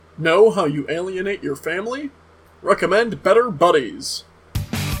Know how you alienate your family? Recommend Better Buddies.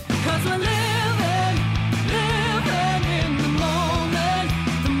 'Cause we're living in the moment.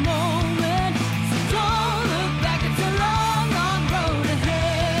 So don't look back, it's a long, long road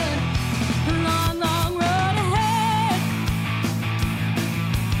ahead. A long, long road ahead.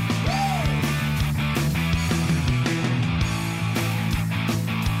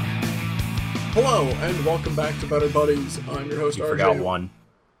 Hello, and welcome back to Better Buddies. I'm your host, You RJ. forgot one.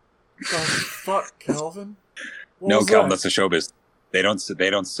 Oh, fuck, Calvin. What No, was Calvin, that? that's a showbiz. They don't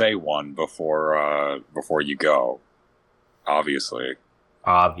say one before you go. Obviously,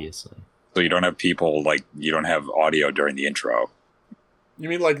 so you don't have people you don't have audio during the intro. You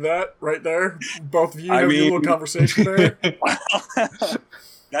mean like that, right there? Both of you I have your mean- little conversation there?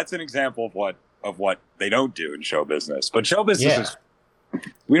 That's an example of what they don't do in show business. But show business Yeah. is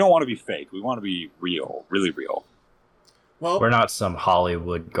we don't want to be fake. We want to be real, really real. Well, We're not some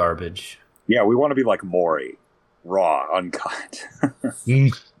Hollywood garbage. Yeah, we want to be like Maury, raw, uncut.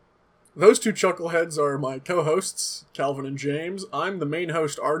 those two chuckleheads are my co-hosts, Calvin and James. I'm the main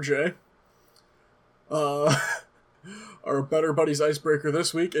host, RJ. Our Better Buddies icebreaker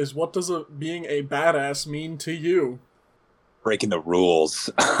this week is, what does being a badass mean to you? Breaking the rules.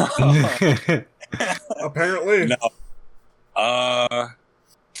 Apparently. No.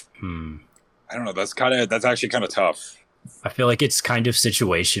 Hmm. I don't know. That's actually kind of tough. I feel like it's kind of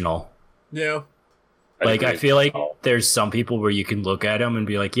situational. Yeah. I agree. feel like there's some people where you can look at them and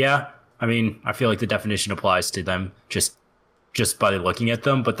be like, yeah, I mean, I feel like the definition applies to them just by looking at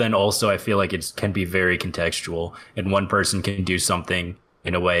them. But then also I feel like it can be very contextual, and one person can do something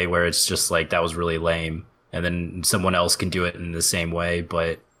in a way where it's just like, that was really lame. And then someone else can do it in the same way,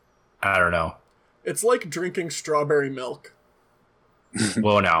 but I don't know. It's like drinking strawberry milk.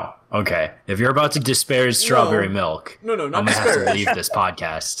 Well, no. Okay. If you're about to disparage strawberry milk, No, not I'm going to have to disparage. leave this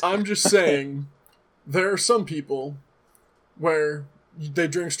podcast. I'm just saying, there are some people where they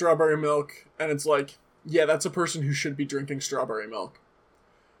drink strawberry milk, and it's like, yeah, that's a person who should be drinking strawberry milk.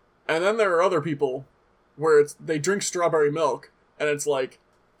 And then there are other people where they drink strawberry milk, and it's like,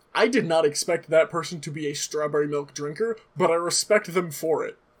 I did not expect that person to be a strawberry milk drinker, but I respect them for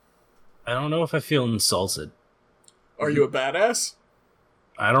it. I don't know if I feel insulted. Are you a badass?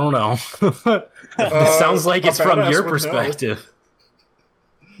 I don't know. It sounds like a it's from badass your would know. perspective.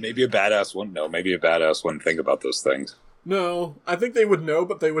 Maybe a badass wouldn't know. Maybe a badass wouldn't think about those things. No, I think they would know,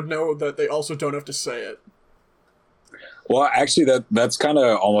 but they would know that they also don't have to say it. Well, actually, that's kind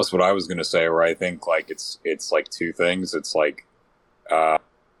of almost what I was going to say. Where I think like it's like two things. It's like,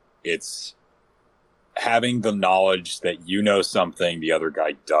 it's having the knowledge that you know something the other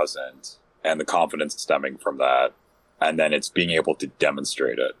guy doesn't, and the confidence stemming from that, and then it's being able to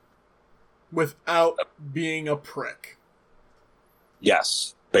demonstrate it. Without being a prick.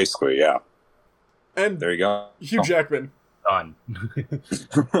 Yes, basically, yeah. And There you go. Hugh Jackman. Done.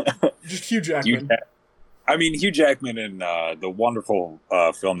 Just Hugh Jackman. Hugh Jackman in the wonderful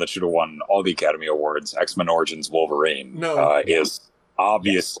film that should have won all the Academy Awards, X-Men Origins Wolverine, is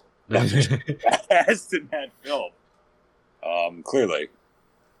obvious best in that film. Clearly.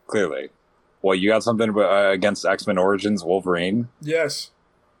 Well, you got something against X-Men Origins Wolverine? Yes.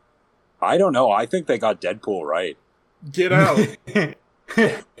 I don't know. I think they got Deadpool right. Get out.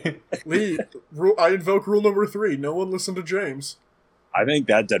 Lee, I invoke rule number 3. No one listen to James. I think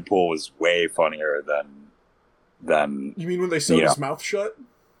that Deadpool was way funnier than. You mean when they sewed his mouth shut?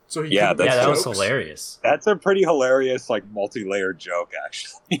 So he Yeah, couldn't make Yeah, that was jokes? hilarious. That's a pretty hilarious, multi-layered joke,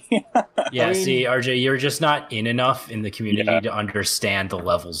 actually. Yeah, I mean- see, RJ, you're just not in enough in the community to understand the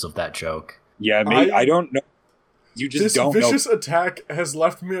levels of that joke. Yeah, maybe, I don't know. You just This don't know. vicious attack has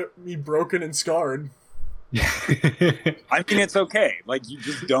left me broken and scarred. I mean, it's okay.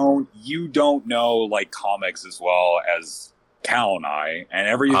 You don't know comics as well as Cal and I, and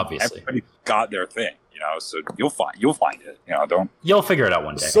Obviously. everybody got their thing, so you'll find it. Don't. You'll figure it out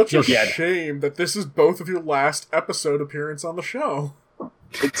one day. Such a You'll get it. shame that this is both of your last episode appearance on the show.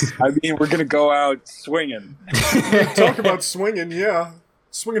 I mean, we're gonna go out swinging. Talk about swinging, yeah.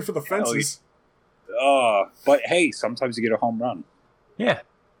 Swinging for the fences. But hey, sometimes you get a home run. Yeah.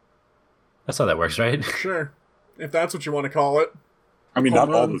 That's how that works, right? Sure. If that's what you want to call it. I mean, Home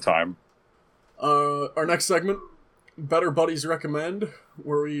not all run. the time. Our next segment, Better Buddies Recommend,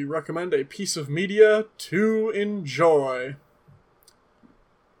 where we recommend a piece of media to enjoy.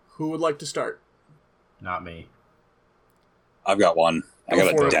 Who would like to start? Not me. I've got one. I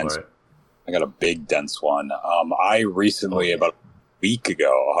got for a it. dense. I got a big dense one. I recently, about a week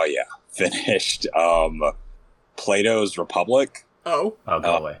ago, finished Plato's Republic. Oh. Oh,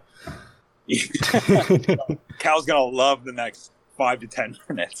 go away. Cal's gonna love the next 5 to 10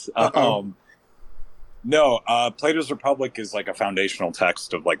 minutes. Uh-oh. No, Plato's Republic is like a foundational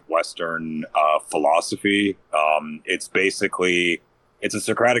text of like Western philosophy. It's a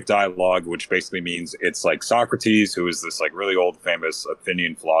Socratic dialogue, which basically means it's like Socrates, who is this like really old famous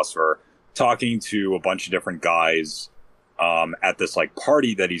Athenian philosopher, talking to a bunch of different guys at this like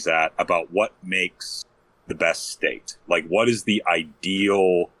party that he's at about what makes the best state. Like, what is the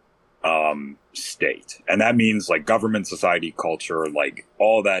ideal state? And that means like government, society, culture, like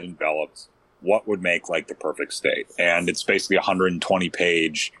all that enveloped what would make like the perfect state. And it's basically 120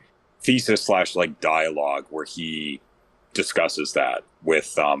 page thesis / like dialogue where he discusses that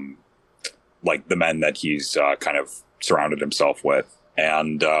with like the men that he's kind of surrounded himself with.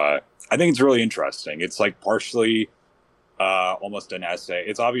 And I think it's really interesting. It's like partially almost an essay.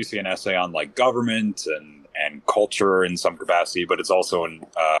 It's obviously an essay on like government and culture in some capacity, but it's also an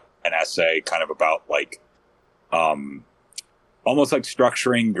essay kind of about like almost like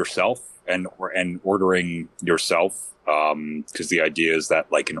structuring yourself and ordering yourself, because the idea is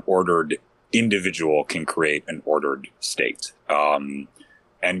that like an ordered individual can create an ordered state. And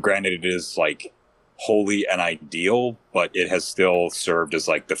granted, it is like wholly an ideal, but it has still served as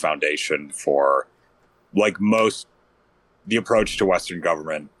like the foundation for like the approach to Western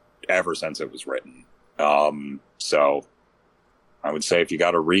government ever since it was written. So I would say if you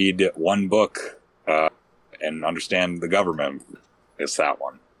got to read one book and understand the government, it's that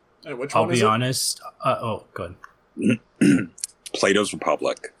one. And which I'll one is be it? honest. Good. Plato's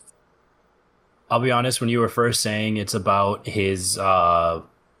Republic. I'll be honest. When you were first saying it's about his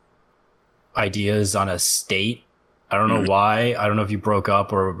ideas on a state, I don't know why. I don't know if you broke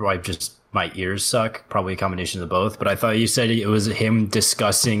up or I just my ears suck. Probably a combination of both. But I thought you said it was him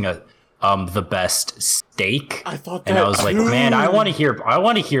discussing the best steak. I thought that and I was like, too. man, I want to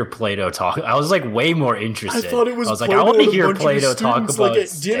hear Plato talk. I was like way more interested. I thought it was. I was like, Plato I want to and a hear bunch of Plato his talk students, about like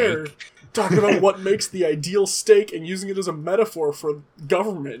at dinner, steak. talking about what makes the ideal steak and using it as a metaphor for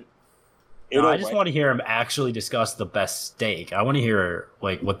government. No, I just want to hear him actually discuss the best steak. I want to hear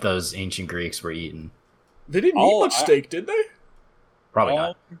like what those ancient Greeks were eating. They didn't eat much steak, did they? Probably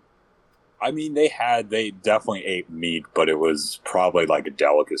not. I mean, they definitely ate meat, but it was probably like a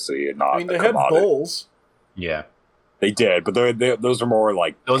delicacy and not. I mean, they a had commodity. bowls. Yeah, They did, but those are more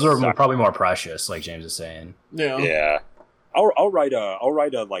like probably more precious, like James is saying. Yeah. Yeah, I'll write a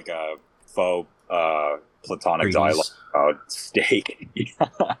like a faux platonic Grease. dialogue about steak.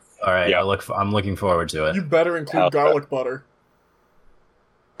 All right, Yeah. I'm looking forward to it. You better include garlic butter.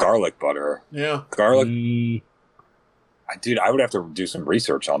 Garlic butter, Yeah. garlic. Mm, Dude, I would have to do some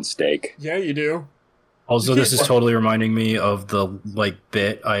research on steak. Yeah, you do. also, You this can't- is totally reminding me of the like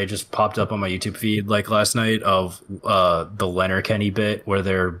bit I just popped up on my YouTube feed like last night of the Letterkenny bit where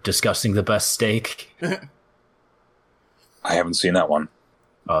they're discussing the best steak. I haven't seen that one.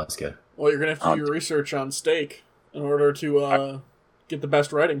 Oh, that's good. Well, you're gonna have to do your research on steak in order to get the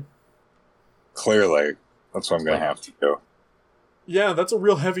best writing. Clearly, that's what I'm going to have to do. Yeah, that's a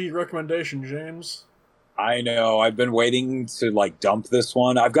real heavy recommendation, James. I know. I've been waiting to like dump this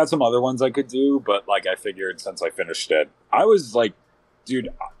one. I've got some other ones I could do, but like I figured since I finished it, I was like, dude,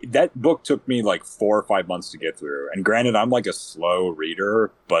 that book took me like 4 or 5 months to get through. And granted, I'm like a slow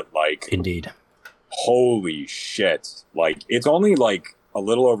reader, but like, Indeed. holy shit. Like, it's only like a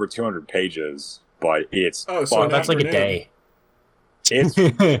little over 200 pages, but it's Oh, so fun. That's like a afternoon. day. It's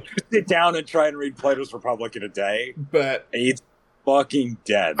sit down and try and read Plato's Republic in a day. But It's fucking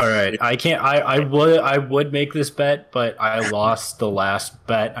dead. All right, I can't. I would make this bet, but I lost the last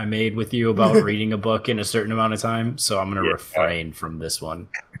bet I made with you about reading a book in a certain amount of time, so I'm going to refrain from this one.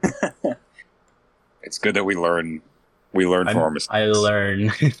 It's good that we learn from our mistakes. I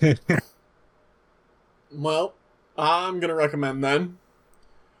learn. well, I'm gonna recommend then.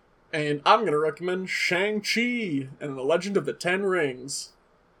 And I'm gonna recommend Shang-Chi and the Legend of the Ten Rings.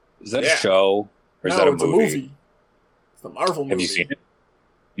 Is that Yeah. a show or is No, that a it's movie? a movie. It's the Marvel movie. Have you seen it?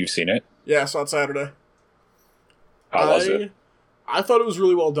 You've seen it? Yeah, I saw it Saturday. How was it? I thought it was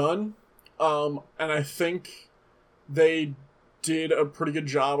really well done. And I think they did a pretty good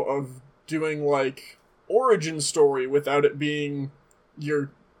job of doing like origin story without it being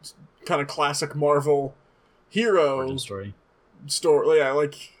your kind of classic Marvel hero Origin story. story.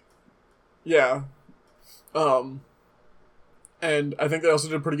 Yeah. And I think they also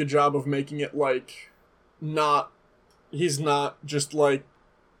did a pretty good job of making it like he's not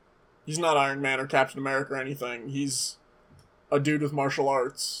Iron Man or Captain America or anything. He's a dude with martial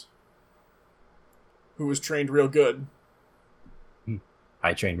arts who was trained real good.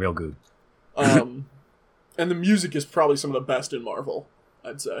 I train real good. And the music is probably some of the best in Marvel,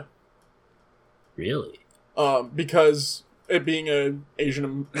 I'd say. Really? Because it being a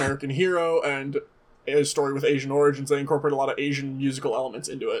Asian American hero and a story with Asian origins, they incorporate a lot of Asian musical elements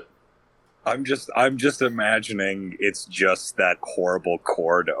into it. I'm just imagining it's just that horrible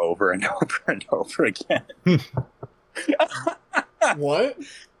chord over and over and over again. What?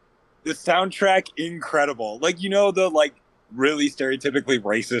 The soundtrack, incredible. Like, you know, the like really stereotypically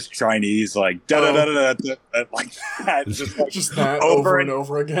racist Chinese, like da da da da da, like that, just that over and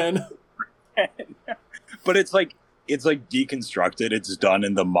over again. But it's like deconstructed. It's done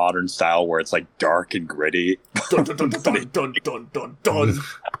in the modern style where it's like dark and gritty. Dun, dun, dun, dun, dun, dun, dun, dun.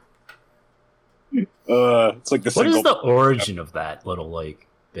 It's like the What single. is the origin of that little like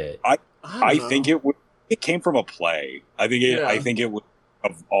bit? I think it came from a play. I think it was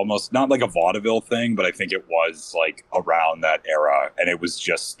almost not like a vaudeville thing, but I think it was like around that era, and it was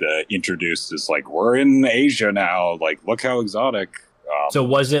just introduced as like, we're in Asia now. Like, look how exotic. So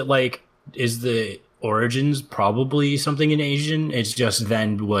was it like, is the origins probably something in Asian? It's just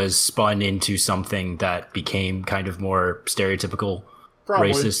then was spun into something that became kind of more stereotypical,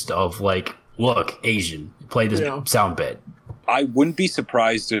 Probably. racist of like, look, Asian, play this sound bit. I wouldn't be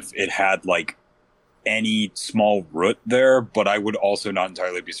surprised if it had like any small root there, but I would also not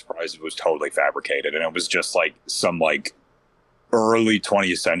entirely be surprised if it was totally fabricated and it was just like some like early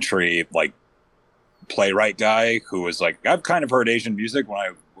 20th century like playwright guy who was like, I've kind of heard Asian music when I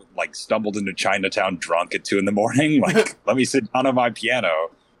like stumbled into Chinatown drunk at 2 a.m. Like, let me sit down on my piano.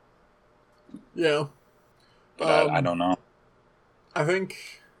 Yeah. But I don't know. I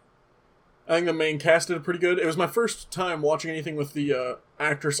think the main cast did pretty good. It was my first time watching anything with the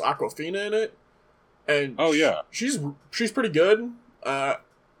actress Awkwafina in it, and Oh yeah, she's pretty good.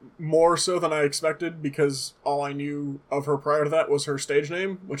 More so than I expected, because all I knew of her prior to that was her stage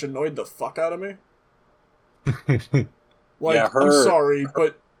name, which annoyed the fuck out of me. Like, Yeah, I'm sorry,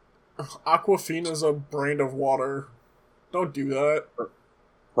 but Awkwafina's a brand of water. Don't do that.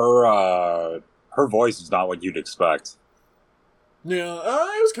 her voice is not what you'd expect. Yeah,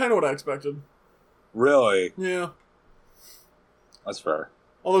 it was kind of what I expected. Really? Yeah. That's fair.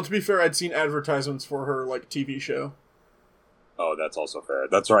 Although, to be fair, I'd seen advertisements for her, like, TV show. Oh, that's also fair.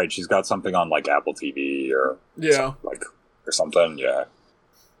 That's right. She's got something on like Apple TV or Yeah. or something. Yeah.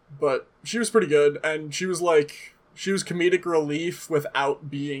 But she was pretty good, and she was comedic relief without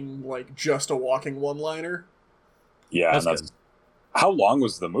being, like, just a walking one-liner. Yeah, That's and how long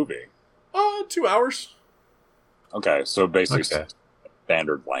was the movie? 2 hours. Okay, so basically Okay.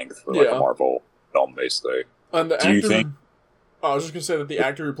 standard length for like Yeah. a Marvel film, basically. And the Do you actor, think- I was just gonna say that the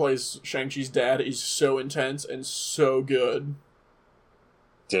actor who plays Shang-Chi's dad is so intense and so good.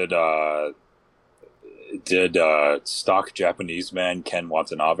 Did stock Japanese man Ken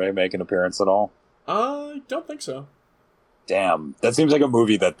Watanabe make an appearance at all? I don't think so. Damn, that seems like a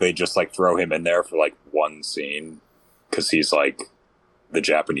movie that they just like throw him in there for like one scene because he's like the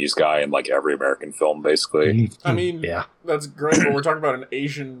Japanese guy in like every American film, basically. I mean, Yeah. that's great, but we're talking about an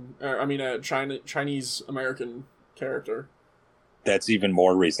a Chinese American character. That's even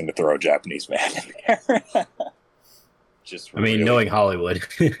more reason to throw a Japanese man in there. Just I mean, really- knowing Hollywood.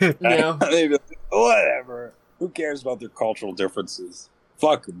 Yeah. They'd be like, whatever. Who cares about their cultural differences?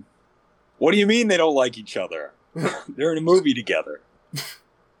 Fuck them. What do you mean they don't like each other? They're in a movie together.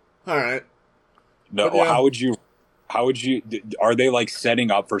 All right. No, But yeah. how would you? Are they like setting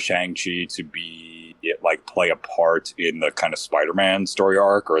up for Shang-Chi to be like play a part in the kind of Spider-Man story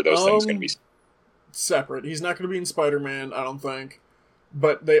arc, or are those things going to be? Separate. He's not going to be in Spider-Man, I don't think.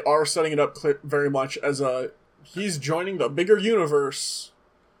 But they are setting it up very much as he's joining the bigger universe.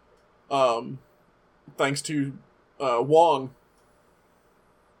 Thanks to Wong.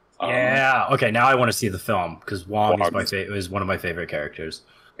 Yeah. Okay. Now I want to see the film because Wong Wong is one of my favorite characters.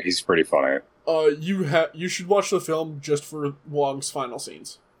 He's pretty funny. You should watch the film just for Wong's final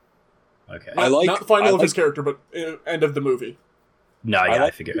scenes. Okay. Not the final of his character, but end of the movie. No, yeah, I I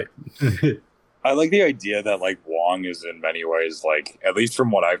like- figured it. I like the idea that like Wong is in many ways like, at least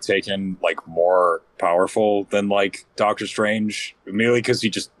from what I've taken, like more powerful than like Doctor Strange, merely because he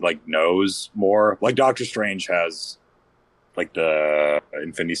just like knows more. Like Doctor Strange has like the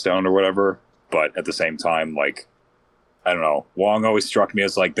Infinity Stone or whatever, but at the same time, like I don't know, Wong always struck me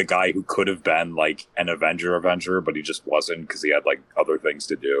as like the guy who could have been like an Avenger, but he just wasn't because he had like other things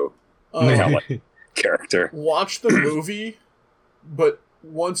to do. Um, Like character. Watch the movie, but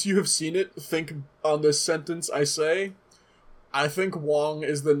once you have seen it, think on this sentence I say. I think Wong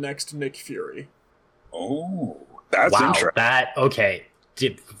is the next Nick Fury. Oh, that's Wow. interesting. Okay.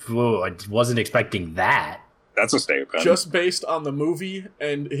 I wasn't expecting that. That's a statement. Just based on the movie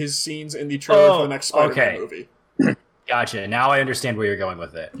and his scenes in the trailer for the next Spider-Man okay. movie. Gotcha. Now I understand where you're going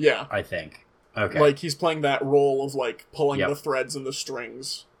with it. Yeah. I think. Okay. Like, he's playing that role of, like, pulling Yep. the threads and the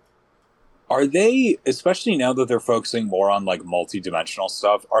strings. Are they, especially now that they're focusing more on like multi-dimensional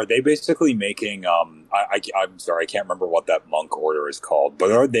stuff, are they basically making I'm sorry, I can't remember what that monk order is called,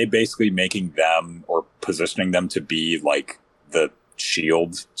 but are they basically making them or positioning them to be like the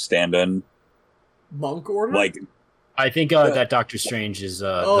shield stand-in? Monk order? Like, I think that Doctor Strange is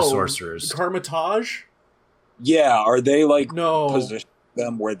the sorcerers. Carmitage? yeah, are they like No. positioning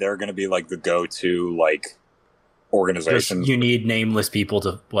them where they're going to be like the go-to like organization? You need nameless people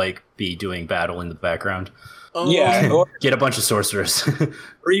to like be doing battle in the background. Yeah, or, Get a bunch of sorcerers.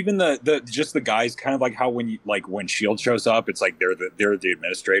 or even the just the guys, kind of like how when Shield shows up, it's like they're the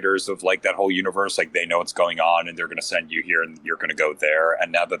administrators of like that whole universe. Like they know what's going on, and they're going to send you here, and you're going to go there.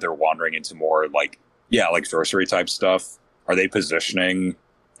 And now that they're wandering into more like sorcery type stuff, are they positioning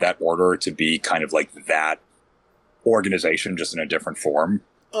that order to be kind of like that organization, just in a different form?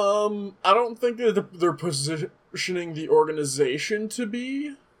 I don't think that they're positioning the organization to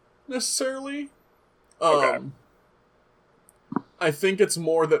be necessarily. Okay. I think it's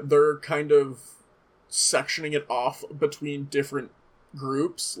more that they're kind of sectioning it off between different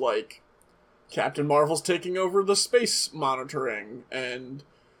groups, like Captain Marvel's taking over the space monitoring, and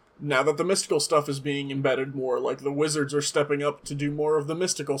now that the mystical stuff is being embedded more, like the wizards are stepping up to do more of the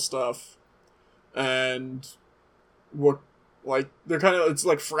mystical stuff, and they're kind of, it's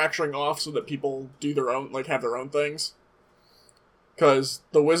like fracturing off so that people do their own, like have their own things. Because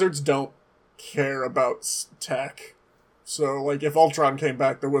the wizards don't care about tech. So, like, if Ultron came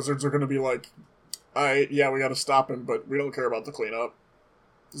back, the wizards are going to be like, we gotta stop him, but we don't care about the cleanup.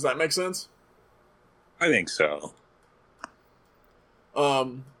 Does that make sense? I think so.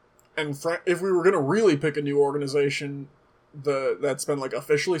 And if we were going to really pick a new organization that's been, like,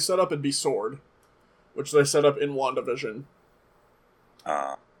 officially set up, it'd be SWORD, which they set up in WandaVision.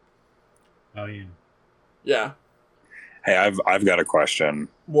 Oh yeah. Yeah. Hey, I've got a question.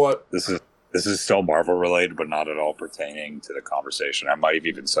 What? This is still Marvel related, but not at all pertaining to the conversation. I might have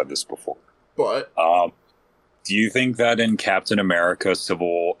even said this before. But do you think that in Captain America it's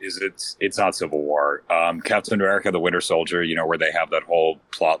not Civil War, Captain America the Winter Soldier, you know, where they have that whole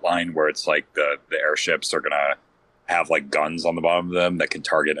plot line where it's like the airships are gonna have like guns on the bottom of them that can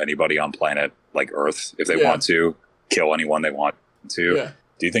target anybody on planet like Earth if they want to, kill anyone they want to. Yeah.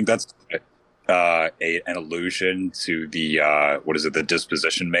 Do you think that's an allusion to the the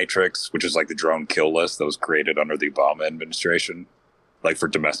disposition matrix, which is like the drone kill list that was created under the Obama administration, like for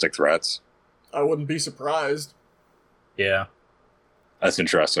domestic threats? I wouldn't be surprised. Yeah. That's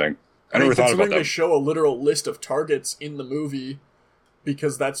interesting. I mean, never thought about They that. show a literal list of targets in the movie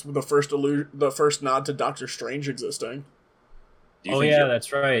because that's the first nod to Doctor Strange existing. Oh yeah,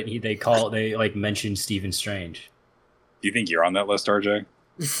 that's right. They like mentioned Stephen Strange. Do you think you're on that list, RJ?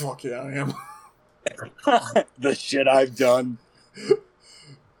 Fuck yeah, I am. The shit I've done.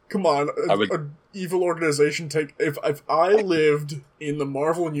 Come on, an evil organization if I lived in the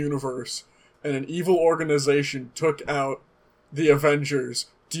Marvel universe and an evil organization took out the Avengers,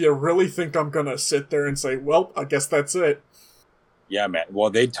 do you really think I'm gonna sit there and say, well, I guess that's it? Yeah, man.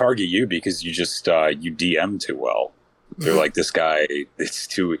 Well, they'd target you because you just you DM too well. They're like, this guy, he's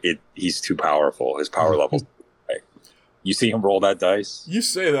too powerful. His power level's high. You see him roll that dice? You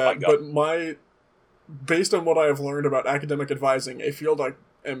say that, but based on what I have learned about academic advising, a field I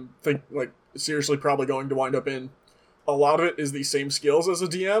think seriously probably going to wind up in, a lot of it is the same skills as a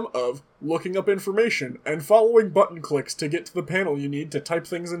DM of looking up information and following button clicks to get to the panel you need to type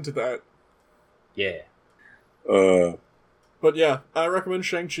things into that. Yeah. But yeah, I recommend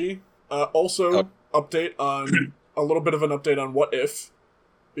Shang-Chi. Also, a little bit of an update on What If,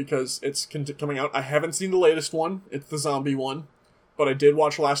 because it's coming out. I haven't seen the latest one. It's the zombie one. But I did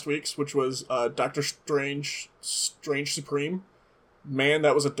watch last week's, which was Doctor Strange Supreme. Man,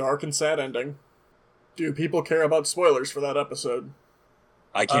 that was a dark and sad ending. Do people care about spoilers for that episode?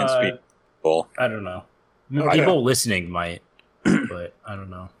 I can't speak. Well, I don't know. Okay. People listening might, but I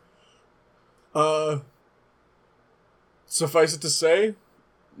don't know. Suffice it to say,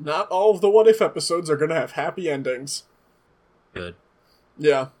 not all of the What If episodes are going to have happy endings. Good.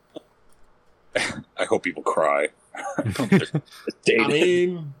 Yeah. I hope people cry. I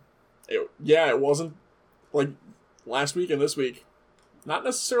mean, it wasn't like last week and this week. Not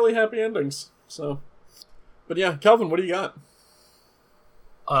necessarily happy endings. So, but yeah, Calvin, what do you got?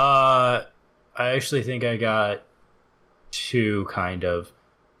 I actually think I got two, kind of.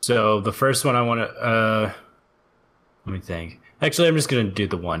 So the first one I want to let me think. Actually, I'm just gonna do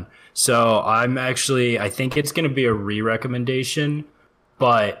the one. So I think it's gonna be a re-recommendation,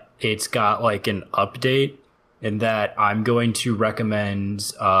 but it's got like an update. in that I'm going to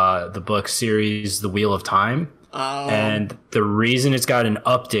recommend the book series The Wheel of Time. And the reason it's got an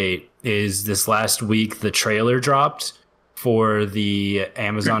update is this last week the trailer dropped for the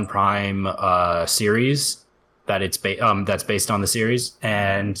Amazon Prime series that's based on the series,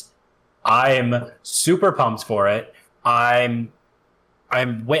 and I'm super pumped for it. I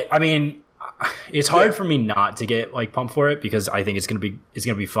mean, it's hard for me not to get like pumped for it because I think it's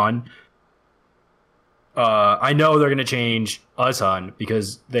gonna be fun. I know they're gonna change a ton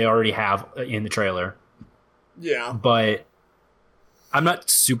because they already have in the trailer. Yeah, but I'm not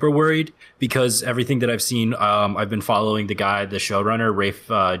super worried because everything that I've seen, I've been following the showrunner, Rafe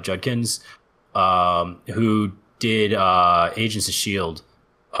Judkins, who did Agents of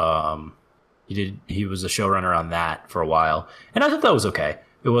S.H.I.E.L.D. He was a showrunner on that for a while, and I thought that was okay.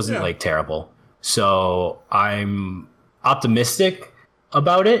 It wasn't like terrible. So I'm optimistic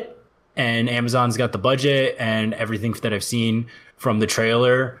about it, and Amazon's got the budget, and everything that I've seen from the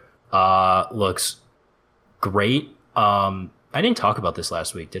trailer looks great. I didn't talk about this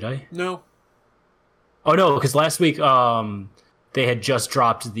last week, did I? No. Oh no, because last week they had just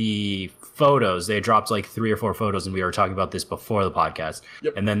dropped the photos. They had dropped like 3 or 4 photos, and we were talking about this before the podcast.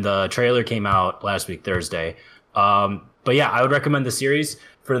 Yep. And then the trailer came out last week, Thursday. But yeah, I would recommend the series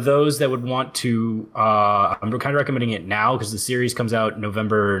for those that would want to. I'm kind of recommending it now because the series comes out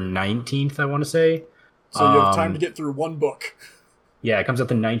November 19th, I want to say. So you have time to get through one book. Yeah, it comes out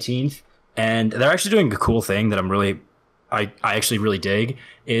the 19th. And they're actually doing a cool thing that I actually really dig,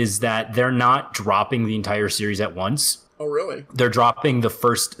 is that they're not dropping the entire series at once. Oh, really? They're dropping the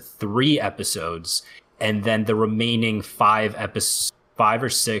first 3 episodes, and then the remaining 5 or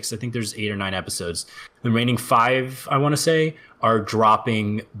 6, I think there's 8 or 9 episodes. The remaining 5, I want to say, are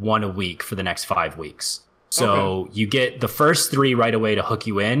dropping 1 a week for the next 5 weeks. So you get the first 3 right away to hook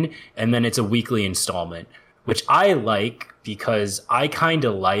you in, and then it's a weekly installment, which I like because I kind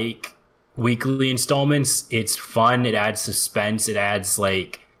of like weekly installments. It's fun. It adds suspense. It adds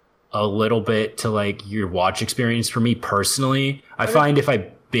like a little bit to like your watch experience for me personally. I find if I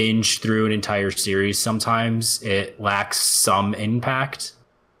binge through an entire series, sometimes it lacks some impact.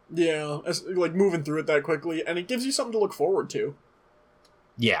 Yeah, like moving through it that quickly, and it gives you something to look forward to.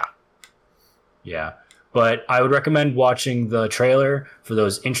 Yeah. But I would recommend watching the trailer for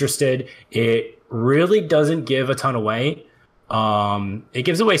those interested. It really doesn't give a ton away. It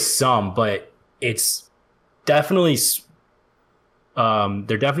gives away some, but it's definitely,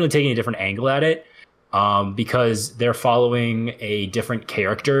 they're definitely taking a different angle at it, because they're following a different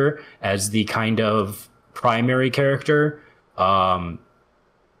character as the kind of primary character. So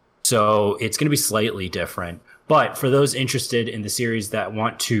it's going to be slightly different, but for those interested in the series that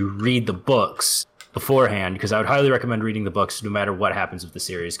want to read the books beforehand, because I would highly recommend reading the books no matter what happens with the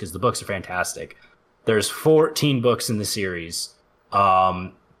series, because the books are fantastic. There's 14 books in the series,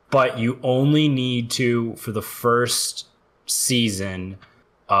 but you only need to, for the first season,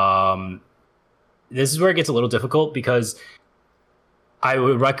 this is where it gets a little difficult, because I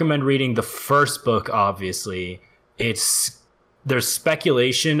would recommend reading the first book, obviously. There's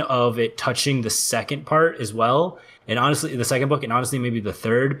speculation of it touching the second part as well, and honestly, the second book, and honestly maybe the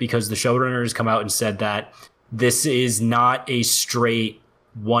third, because the showrunners come out and said that this is not a straight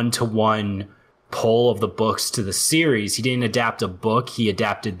one-to-one pull of the books to the series. He didn't adapt a book, he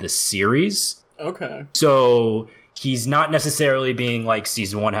adapted the series. Okay. So he's not necessarily being like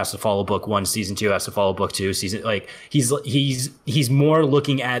season 1 has to follow book 1, season 2 has to follow book 2, he's more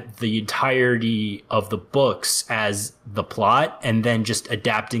looking at the entirety of the books as the plot, and then just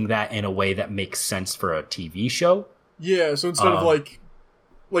adapting that in a way that makes sense for a TV show. Yeah, so instead of like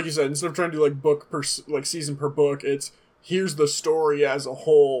you said, instead of trying to do like book per like season per book, it's here's the story as a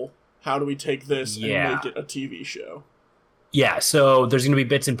whole. How do we take this and make it a TV show? Yeah, so there's going to be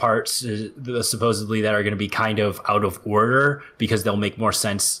bits and parts supposedly that are going to be kind of out of order because they'll make more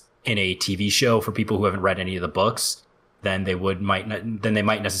sense in a TV show for people who haven't read any of the books than they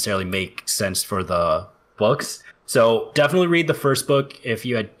might necessarily make sense for the books. So definitely read the first book if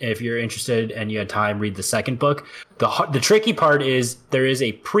you're interested and you had time. Read the second book. The tricky part is there is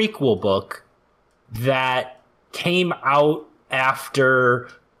a prequel book that came out after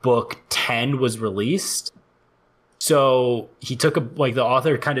book 10 was released. So the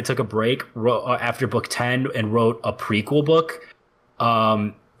author kind of took a break after book 10 and wrote a prequel book.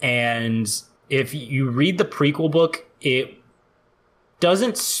 And if you read the prequel book, it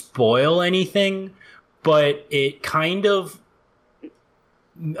doesn't spoil anything, but it kind of,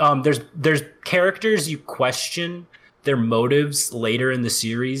 there's characters you question their motives later in the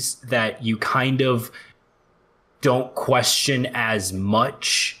series that you kind of don't question as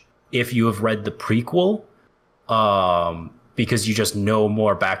much if you have read the prequel. because you just know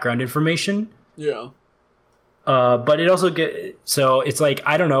more background information. Yeah. But it also so it's like,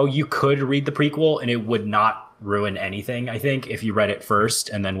 I don't know, you could read the prequel and it would not ruin anything, I think, if you read it first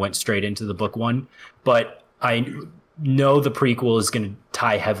and then went straight into the book one. But I know the prequel is going to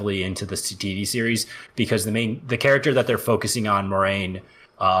tie heavily into the TV series because the character that they're focusing on, Moraine,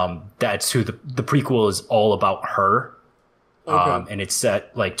 that's who the prequel is all about her. Okay. And it's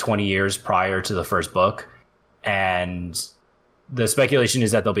set like 20 years prior to the first book. And the speculation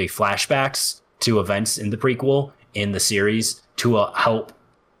is that there'll be flashbacks to events in the prequel in the series to help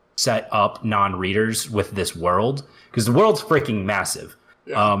set up non-readers with this world, because the world's freaking massive.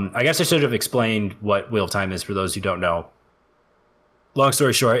 Yeah. I guess I should have explained what Wheel of Time is for those who don't know. Long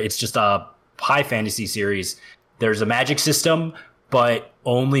story short, it's just a high fantasy series. There's a magic system, but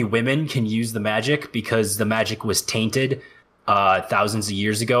only women can use the magic because the magic was tainted thousands of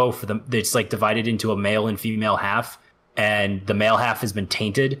years ago. It's like divided into a male and female half, and the male half has been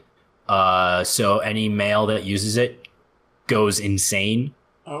tainted. So any male that uses it goes insane.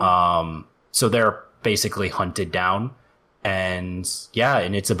 Oh. So they're basically hunted down. And yeah,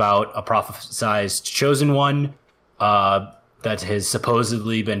 and it's about a prophesized chosen one that has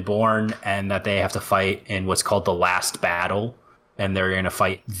supposedly been born, and that they have to fight in what's called the last battle. And they're going to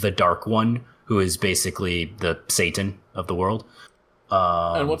fight the Dark One, who is basically the Satan of the world.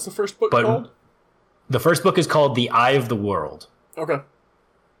 And what's the first book called? The first book is called The Eye of the World. Okay.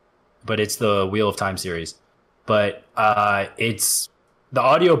 But it's the Wheel of Time series. But it's the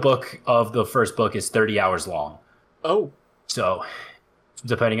audiobook of the first book is 30 hours long. Oh. So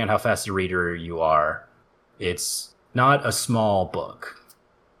depending on how fast a reader you are, it's not a small book.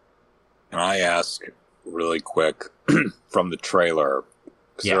 Can I ask really quick from the trailer?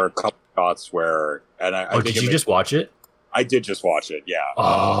 Because there are a couple shots where, and I did you just watch it? I did just watch it. Yeah.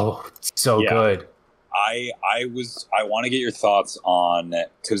 Oh, it's so good. I want to get your thoughts on,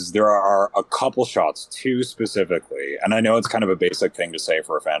 because there are a couple shots, two specifically, and I know it's kind of a basic thing to say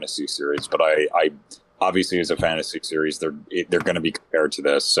for a fantasy series, but I obviously, as a fantasy series, they're going to be compared to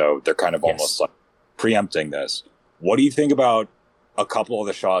this, so they're kind of almost like preempting this. What do you think about a couple of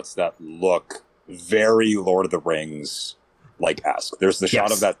the shots that look very Lord of the Rings like esque? There's the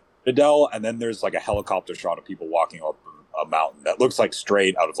shot of that citadel, and then there's like a helicopter shot of people walking up a mountain that looks like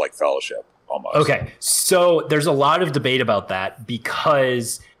straight out of like Fellowship. Almost. Okay, so there's a lot of debate about that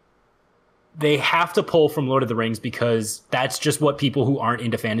because they have to pull from Lord of the Rings because that's just what people who aren't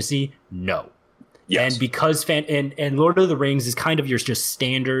into fantasy know. Yes. And because and Lord of the Rings is kind of your just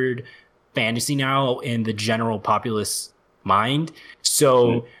standard fantasy now in the general populace mind.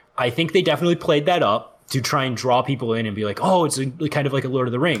 So I think they definitely played that up to try and draw people in and be like, oh, it's kind of like a Lord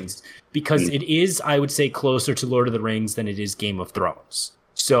of the Rings, because it is, I would say, closer to Lord of the Rings than it is Game of Thrones.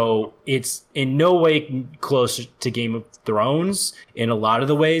 So it's in no way closer to Game of Thrones in a lot of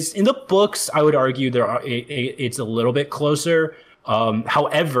the ways. In the books, I would argue it's a little bit closer.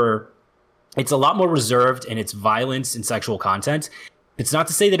 However, it's a lot more reserved in its violence and sexual content. It's not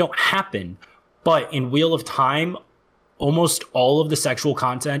to say they don't happen, but in Wheel of Time, almost all of the sexual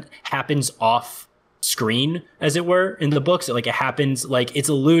content happens off screen, as it were, in the books. Like, it happens, like, it's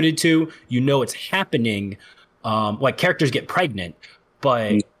alluded to, it's happening. Like, characters get pregnant,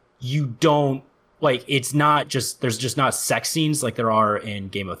 but you don't, like, it's not just, there's just not sex scenes like there are in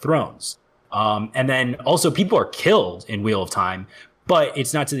Game of Thrones. And then also people are killed in Wheel of Time, but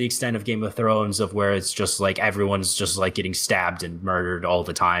it's not to the extent of Game of Thrones, of where it's just like everyone's just like getting stabbed and murdered all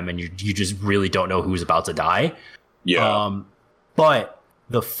the time, and you just really don't know who's about to die. Yeah. But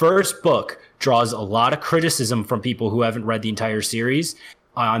the first book draws a lot of criticism from people who haven't read the entire series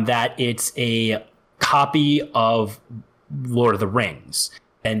on that it's a copy of Lord of the Rings.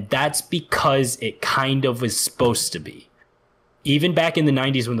 And that's because it kind of was supposed to be. Even back in the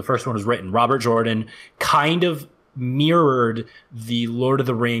 90s when the first one was written, Robert Jordan kind of mirrored the Lord of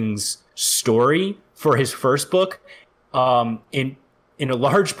the Rings story for his first book, in a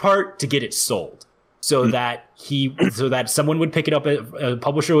large part to get it sold. So that someone would pick it up, a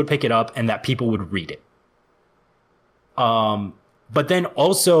publisher would pick it up, and that people would read it. But then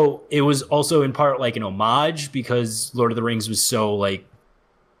also, it was also in part like an homage because Lord of the Rings was so like,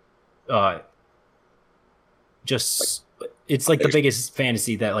 it's like the biggest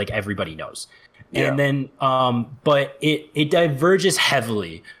fantasy that like everybody knows. Yeah. And then, but it diverges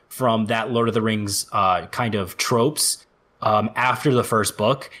heavily from that Lord of the Rings kind of tropes after the first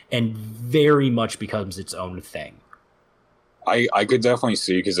book, and very much becomes its own thing. I could definitely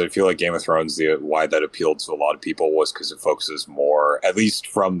see, because I feel like Game of Thrones, why that appealed to a lot of people was because it focuses more, at least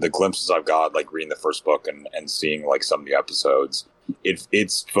from the glimpses I've got, like reading the first book and seeing like some of the episodes,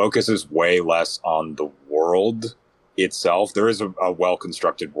 it focuses way less on the world itself. There is a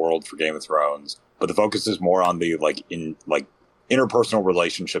well-constructed world for Game of Thrones, but the focus is more on the interpersonal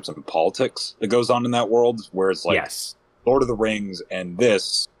relationships and politics that goes on in that world, whereas Yes. Lord of the Rings and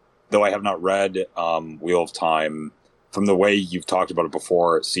this, though I have not read Wheel of Time, from the way you've talked about it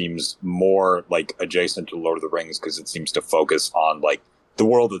before, it seems more like adjacent to Lord of the Rings because it seems to focus on like the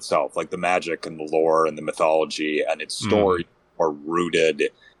world itself, like the magic and the lore and the mythology, and its story are rooted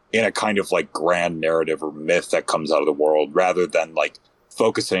in a kind of like grand narrative or myth that comes out of the world, rather than like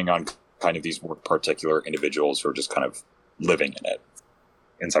focusing on kind of these more particular individuals who are just kind of living in it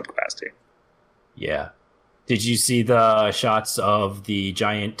in some capacity. Yeah. Did you see the shots of the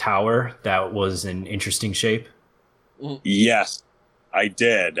giant tower? That was an interesting shape. Yes, I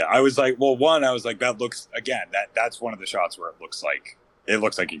did. I was like, well, I was like, that looks, again, that's one of the shots where it looks like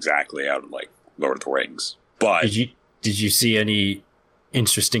exactly out of like Lord of the Rings. But did you see any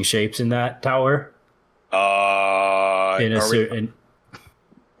interesting shapes in that tower? Are we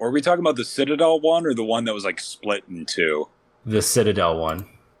talking about the Citadel one or the one that was like split in two? The Citadel one.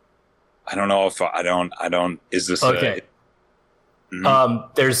 I don't know if I don't. Is this okay?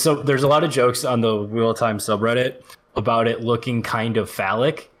 There's a lot of jokes on the Wheel of Time subreddit about it looking kind of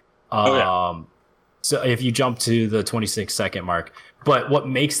phallic. So if you jump to the 26-second mark, but what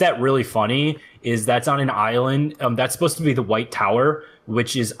makes that really funny is that's on an island. That's supposed to be the White Tower,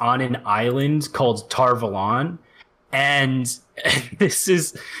 which is on an island called Tar Valon. And this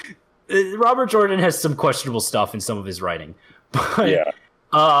is Robert Jordan has some questionable stuff in some of his writing,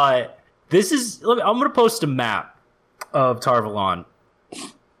 but this is. I'm going to post a map of Tar Valon.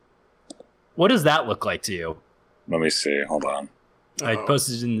 What does that look like to you? Let me see. Hold on. I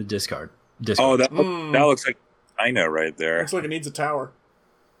posted it in the Discord. Oh, that looks like China right there. Looks like it needs a tower.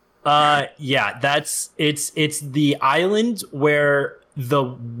 Yeah, it's the island where the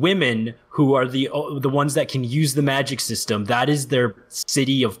women who are the ones that can use the magic system, that is their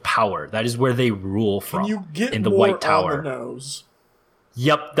city of power. That is where they rule from. Can you get in the more White Tower. on the nose?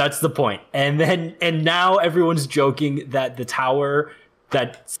 Yep, that's the point. And now everyone's joking that the tower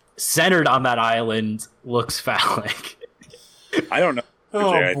that's centered on that island looks phallic. I don't know.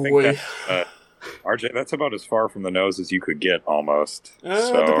 Oh, RJ, I boy. think RJ, that's about as far from the nose as you could get, almost.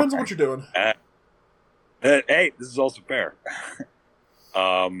 It depends on what you're doing. Hey, this is also fair.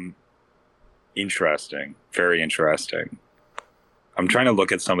 Interesting. Very interesting. I'm trying to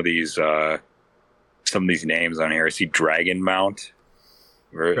look at some of these names on here. I see Dragon Mount.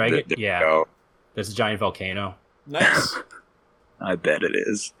 Dragon, yeah. There's a giant volcano. Nice. I bet it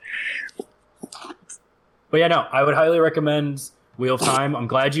is. But yeah, no, I would highly recommend Wheel of Time. I'm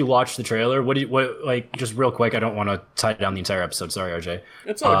glad you watched the trailer. What just real quick, I don't want to tie down the entire episode. Sorry, RJ.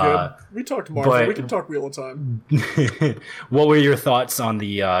 It's all good. We talked Marvel. We can talk Wheel of Time. What were your thoughts on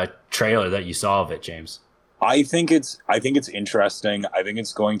the trailer that you saw of it, James? I think it's interesting. I think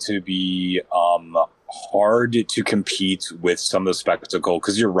it's going to be hard to compete with some of the spectacle,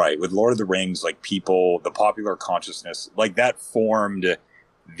 because you're right, with Lord of the Rings, like the popular consciousness, like that formed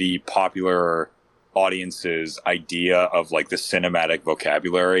the popular audience's idea of like the cinematic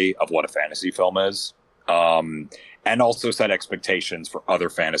vocabulary of what a fantasy film is, and also set expectations for other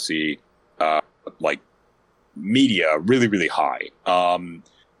fantasy like media really, really high.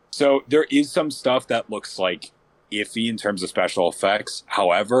 So there is some stuff that looks like iffy in terms of special effects.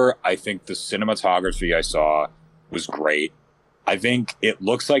 However, I think the cinematography I saw was great. I think it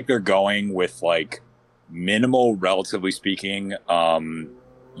looks like they're going with like minimal, relatively speaking,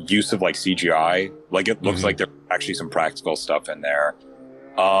 use of like CGI. Like it looks like there's actually some practical stuff in there.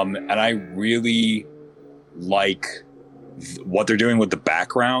 And I really like what they're doing with the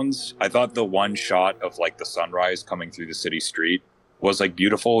backgrounds. I thought the one shot of like the sunrise coming through the city street was like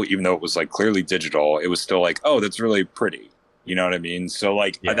beautiful, even though it was like clearly digital. It was still like, oh, that's really pretty. You know what I mean? So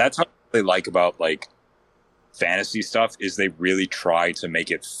like that's what they like about like fantasy stuff, is they really try to make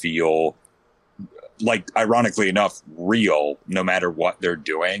it feel like, ironically enough, real, no matter what they're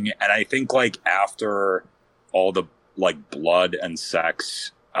doing. And I think like after all the like blood and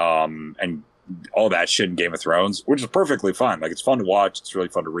sex and all that shit in Game of Thrones, which is perfectly fine, like it's fun to watch, it's really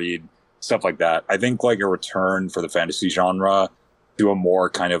fun to read, stuff like that, I think like a return for the fantasy genre to a more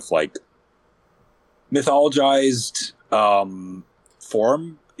kind of like mythologized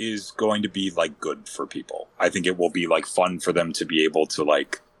form is going to be like good for people. I think it will be like fun for them to be able to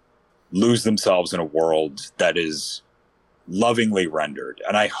like lose themselves in a world that is lovingly rendered,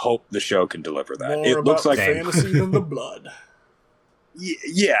 and I hope the show can deliver that. More it looks like fantasy than the blood.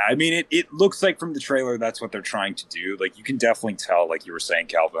 Yeah, I mean, it looks like from the trailer that's what they're trying to do. Like you can definitely tell, like you were saying,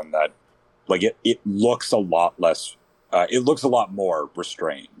 Calvin, that like it looks a lot less it looks a lot more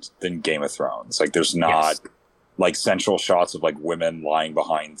restrained than Game of Thrones. Like there's not like sensual shots of like women lying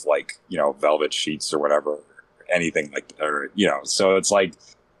behind like, you know, velvet sheets or whatever, anything like, or, you know, so it's like,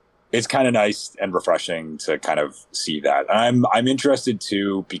 it's kind of nice and refreshing to kind of see that. And I'm interested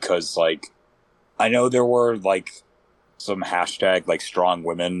too, because like, I know there were like some hashtag like strong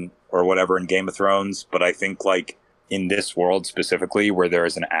women or whatever in Game of Thrones, but I think like in this world specifically, where there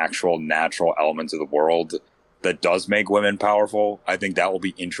is an actual natural element of the world that does make women powerful, I think that will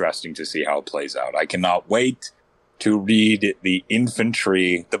be interesting to see how it plays out. I cannot wait to read the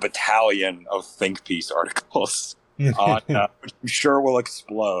infantry, the battalion of think piece articles on, which I'm sure will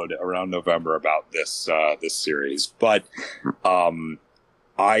explode around November about this this series. But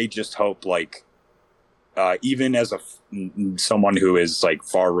I just hope like, even as someone who is like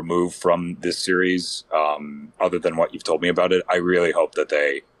far removed from this series, other than what you've told me about it, I really hope that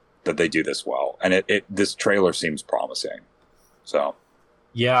they do this well. And this trailer seems promising. So,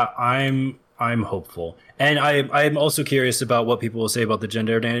 yeah, I'm hopeful, and I'm also curious about what people will say about the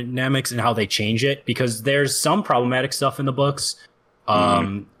gender dynamics and how they change it, because there's some problematic stuff in the books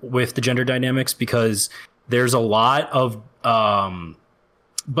with the gender dynamics, because there's a lot of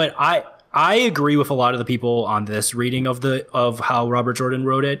but I agree with a lot of the people on this reading of how Robert Jordan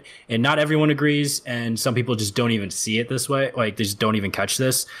wrote it, and not everyone agrees, and some people just don't even see it this way, like they just don't even catch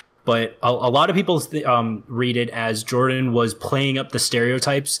this. But a lot of people read it as Jordan was playing up the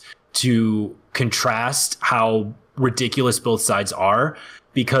stereotypes to contrast how ridiculous both sides are.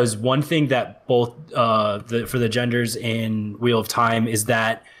 Because one thing that both for the genders in Wheel of Time is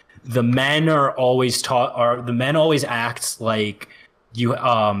that the men are always the men always act like you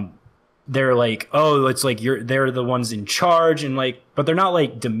they're like, oh, it's like they're the ones in charge, and like, but they're not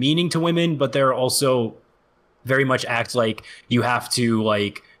like demeaning to women, but they're also very much act like you have to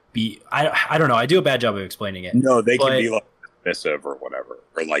like be, I don't know, I do a bad job of explaining it. No, they can be like submissive or whatever,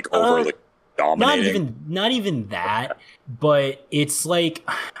 or like overly dominating. Not even that, but it's like,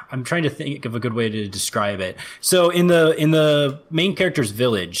 I'm trying to think of a good way to describe it. So in the main character's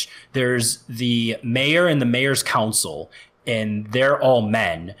village, there's the mayor and the mayor's council, and they're all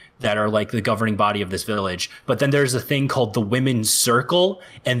men that are like the governing body of this village. But then there's a thing called the women's circle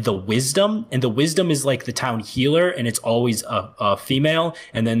and the wisdom. And the wisdom is like the town healer, and it's always a female.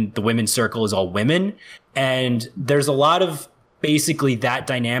 And then the women's circle is all women. And there's a lot of basically that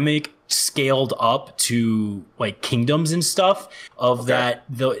dynamic scaled up to like kingdoms and stuff of that.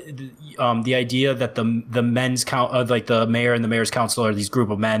 The idea that the men's count, like the mayor and the mayor's council are these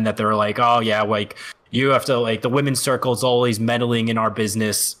group of men that they're like, oh yeah, like, you have to, like, the women's circle is always meddling in our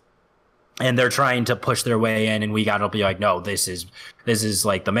business, and they're trying to push their way in, and we gotta be like, no, this is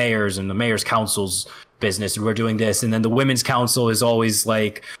like the mayor's and the mayor's council's business, and we're doing this. And then the women's council is always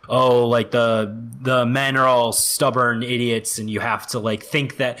like, oh, like the men are all stubborn idiots, and you have to like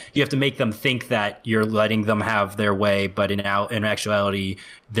think that you have to make them think that you're letting them have their way, but in actuality,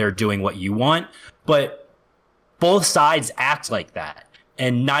 they're doing what you want. But both sides act like that.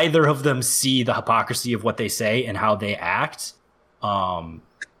 And neither of them see the hypocrisy of what they say and how they act.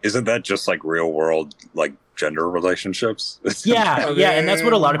 Isn't that just like real world, like gender relationships? Yeah, and that's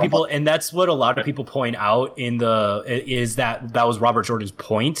what a lot of people point out is that was Robert Jordan's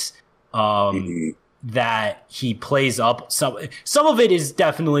point. That he plays up some of it is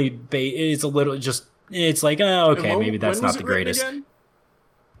definitely it's a little just, it's like, oh, okay, maybe that's not the greatest.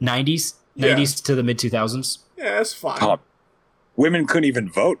 90s to the mid 2000s. Yeah, that's fine. Women couldn't even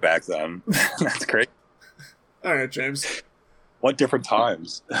vote back then. That's great. All right, James. What different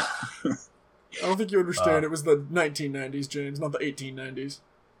times? I don't think you understand. It was the 1990s, James, not the 1890s.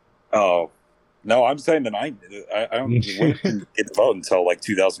 Oh, no, I'm saying the 90s. I don't women didn't get to vote until like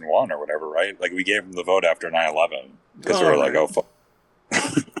 2001 or whatever, right? Like we gave them the vote after 9/11 because we were like, oh, fuck.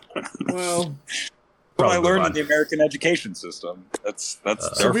 Well, what I learned in the American education system. That's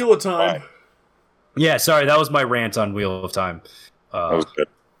so Wheel of Time. Yeah, sorry, that was my rant on Wheel of Time. That was good.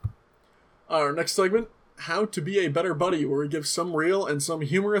 Our next segment, How to Be a Better Buddy, where we give some real and some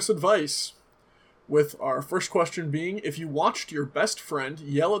humorous advice. With our first question being, if you watched your best friend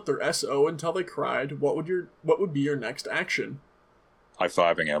yell at their SO until they cried, what would be your next action?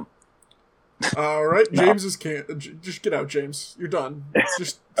 High-fiving him. All right, James just get out, James. You're done.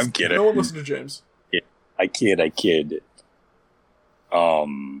 I'm kidding. No one listen to James. I kid.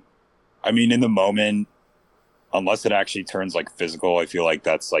 I mean, in the moment, unless it actually turns like physical, I feel like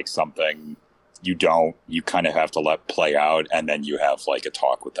that's like something you kind of have to let play out, and then you have like a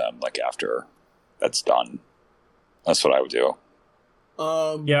talk with them like after that's done. That's what I would do.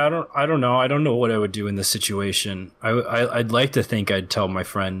 Yeah, I don't know. I don't know what I would do in this situation. I'd like to think I'd tell my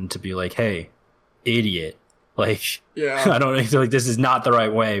friend to be like, hey, idiot, Like, Yeah. I don't feel like this is not the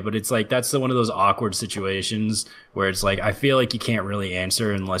right way, but it's like that's one of those awkward situations where it's like I feel like you can't really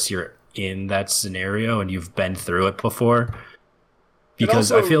answer unless you're in that scenario and you've been through it before.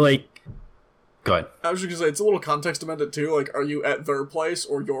 Because also, I feel like, go ahead. I was just gonna say it's a little context dependent too. Like, are you at their place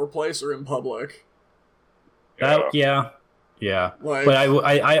or your place or in public? Yeah. Like, But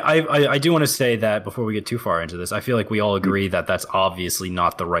I do want to say that before we get too far into this, I feel like we all agree that that's obviously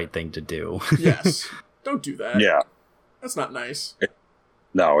not the right thing to do. yes, don't do that. Yeah. That's not nice.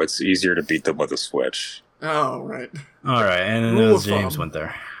 No, it's easier to beat them with a switch. Oh, right. All right, and then Rule of James thumb. went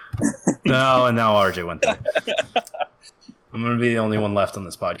there. No, and now RJ went there. I'm going to be the only one left on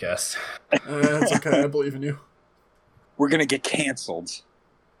this podcast. It's okay. I believe in you. We're gonna get canceled.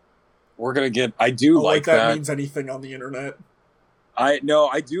 We're gonna get. I do Oh, like that that. means anything on the internet. I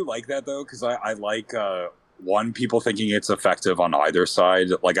do like that though, because I like one, people thinking it's effective on either side.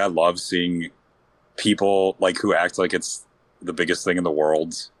 Like, I love seeing people like who act like it's the biggest thing in the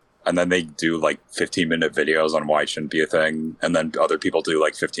world, and then they do like 15-minute videos on why it shouldn't be a thing, and then other people do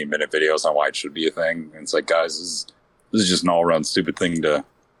like 15-minute videos on why it should be a thing. And it's like, guys, this is just an all-around stupid thing to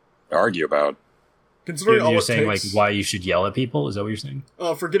argue about. Considering all You're it saying takes, like why you should yell at people? Is that what you're saying?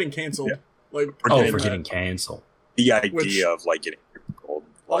 for getting canceled. Yeah. Like, For getting canceled. The idea Which- of like getting called,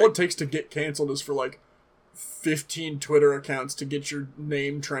 all like, it takes to get canceled is for like 15 Twitter accounts to get your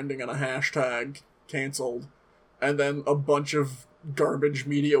name trending on a hashtag canceled, and then a bunch of garbage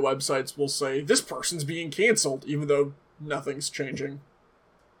media websites will say this person's being canceled, even though nothing's changing.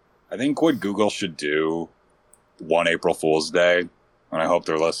 I think what Google should do one April Fool's Day, and I hope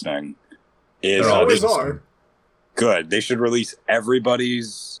they're listening, is They're Always They- are. good. They should release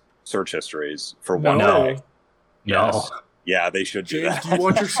everybody's search histories for one No. day. No. Yes. Yeah, they should do James, that. do you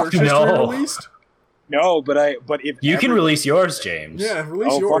want your search history No. released? No, but if You can release yours, James. Yeah,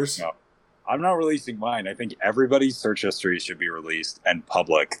 release oh, yours. fuck no. I'm not releasing mine. I think everybody's search history should be released and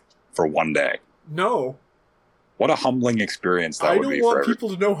public for one day. No. What a humbling experience that I would don't be for want everybody. people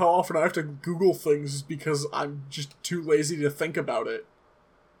to know how often I have to Google things because I'm just too lazy to think about it.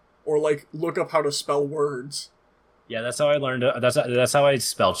 Or, like, look up how to spell words. Yeah, that's how I learned. That's how I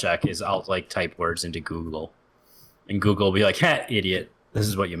spell check. Is I'll like type words into Google, and Google will be like, "Ha, idiot! This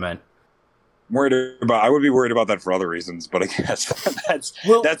is what you meant." I would be worried about that for other reasons, but I guess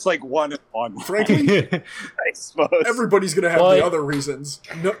that's like one on Frankly, I suppose. everybody's going to have Well, the other reasons.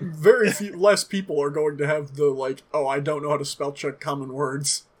 No, very few, less people are going to have the, like, oh, I don't know how to spell check common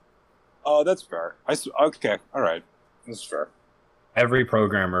words. Oh, that's fair. Okay, all right, that's fair. Every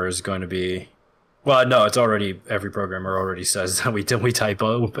programmer is going to be. Well, no, it's already every programmer already says that we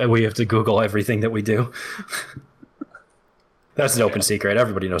typo and we have to Google everything that we do. That's an open secret.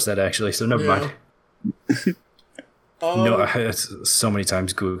 Everybody knows that actually. So never mind. No, it's so many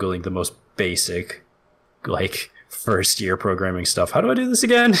times Googling the most basic, like first year programming stuff. How do I do this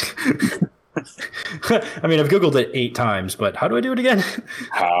again? I mean, I've Googled it 8 times, but how do I do it again?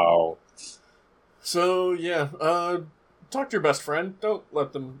 How? So, yeah, talk to your best friend. Don't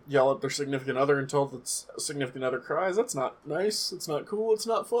let them yell at their significant other until the significant other cries. That's not nice. It's not cool. It's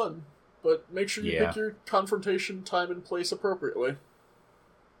not fun. But make sure you pick your confrontation time and place appropriately.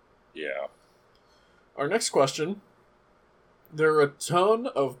 Yeah. Our next question. There are a ton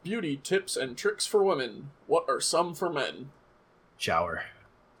of beauty tips and tricks for women. What are some for men? Shower.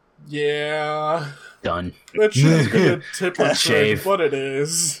 Yeah. Done. That shouldn't be a tip or trick, Shave. but it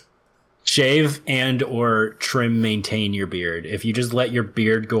is. Shave and or trim, maintain your beard. If you just let your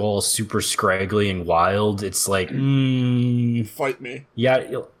beard go all super scraggly and wild, it's like, Fight me.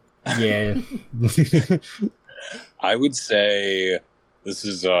 yeah. I would say this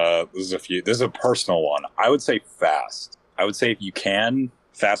is a personal one. I would say fast. I would say if you can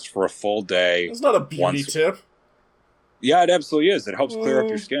fast for a full day. It's not a beauty tip. Yeah, it absolutely is. It helps clear up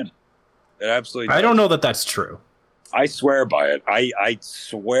your skin. It absolutely does. I don't know that that's true. I swear by it. I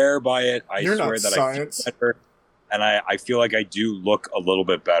swear by it. You're swear not that science. I feel better, and I feel like I do look a little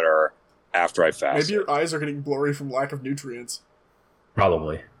bit better after I fast. Maybe your eyes are getting blurry from lack of nutrients.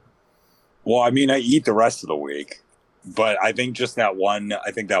 Probably. Well, I mean, I eat the rest of the week, but I think just that one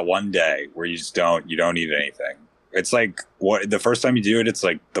day where you don't eat anything. It's like the first time you do it, it's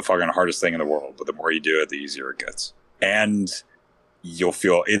like the fucking hardest thing in the world. But the more you do it, the easier it gets, and you'll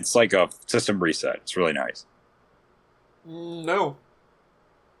feel it's like a system reset. It's really nice. No.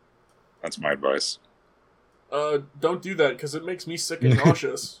 That's my advice. Don't do that because it makes me sick and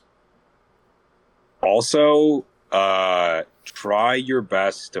nauseous. Also, try your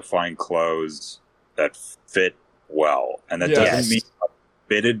best to find clothes that fit well. And that doesn't mean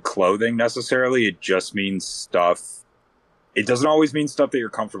fitted clothing necessarily. It just means stuff it doesn't always mean stuff that you're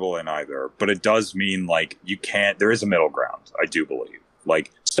comfortable in either, but it does mean like there is a middle ground, I do believe.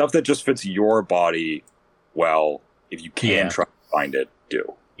 Like stuff that just fits your body well, if you can try to find it,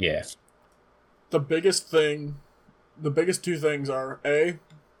 do. Yeah. The biggest two things are A,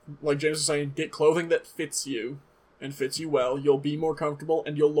 like James was saying, get clothing that fits you and fits you well. You'll be more comfortable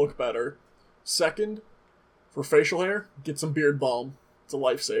and you'll look better. Second, for facial hair, get some beard balm. It's a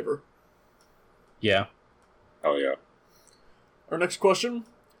lifesaver. Yeah. Oh, yeah. Our next question.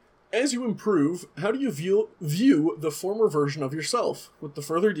 As you improve, how do you view the former version of yourself? With the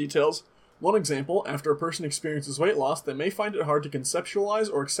further details, one example, after a person experiences weight loss, they may find it hard to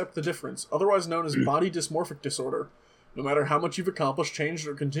conceptualize or accept the difference, otherwise known as body dysmorphic disorder. No matter how much you've accomplished, changed,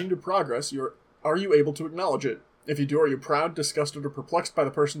 or continue to progress, are you able to acknowledge it? If you do, are you proud, disgusted, or perplexed by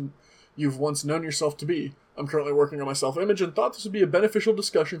the person you've once known yourself to be? I'm currently working on my self-image and thought this would be a beneficial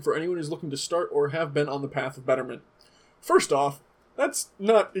discussion for anyone who's looking to start or have been on the path of betterment. First off, that's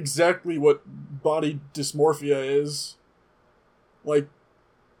not exactly what body dysmorphia is. Like,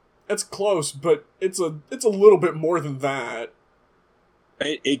 that's close, but it's a little bit more than that.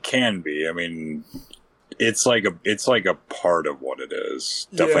 It can be. I mean, it's like a part of what it is.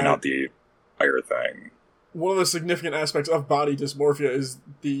 Definitely not the entire thing. One of the significant aspects of body dysmorphia is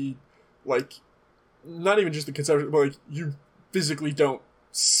the, like, not even just the conception, but like you physically don't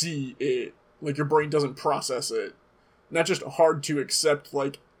see it. Like your brain doesn't process it. Not just hard to accept,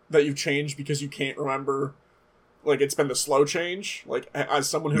 like, that you've changed because you can't remember, like, it's been the slow change. Like, as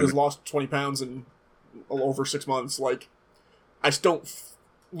someone who has lost 20 pounds in over 6 months, like, I just don't,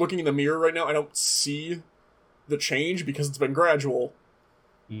 looking in the mirror right now, I don't see the change because it's been gradual.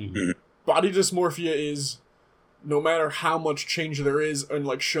 Mm-hmm. Body dysmorphia is, no matter how much change there is, and,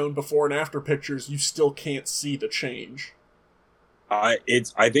 like, shown before and after pictures, you still can't see the change. I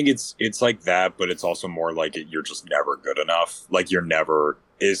think it's like that, but it's also more like you're just never good enough. Like you're never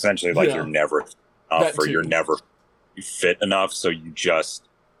you're never enough, or you're never fit enough. So you just,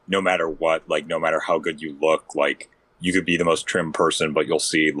 no matter what, like no matter how good you look, like you could be the most trim person, but you'll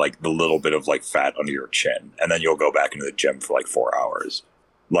see like the little bit of like fat under your chin, and then you'll go back into the gym for like 4 hours.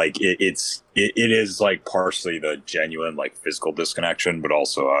 Like it is like partially the genuine like physical disconnection, but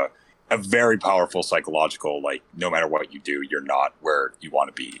also a very powerful psychological, like, no matter what you do, you're not where you want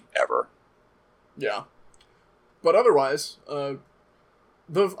to be ever. Yeah. But otherwise, I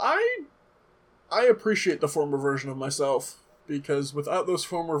appreciate the former version of myself, because without those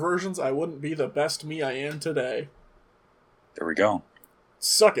former versions, I wouldn't be the best me I am today. There we go.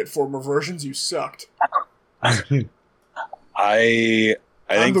 Suck it, former versions, you sucked. I think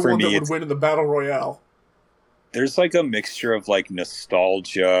I'm the for one me, that would win in the Battle Royale. There's like a mixture of like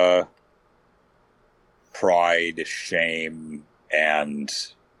nostalgia, pride, shame, and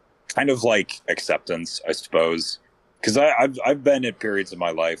kind of like acceptance, I suppose. Because I've been at periods of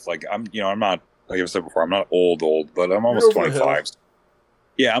my life, like I'm not, like I've said before, I'm not old, but I'm almost 25.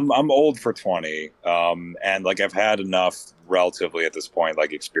 Yeah, I'm old for 20. And like I've had enough relatively at this point,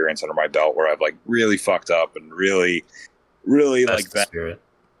 like experience under my belt where I've like really fucked up and really That's like the spirit.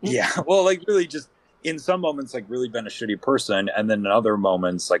 Yeah, well, like really just in some moments like really been a shitty person, and then in other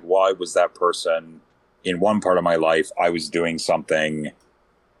moments like why was that person in one part of my life I was doing something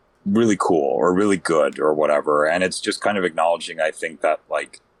really cool or really good or whatever. And it's just kind of acknowledging, I think, that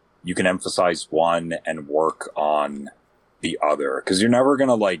like you can emphasize one and work on the other, because you're never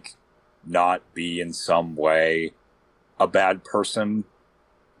gonna like not be in some way a bad person,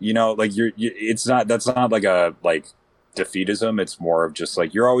 like that's not like a like defeatism. It's more of just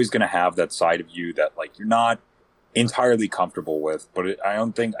like you're always going to have that side of you that like you're not entirely comfortable with, but I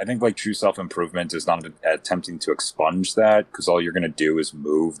think like true self-improvement is not attempting to expunge that, because all you're going to do is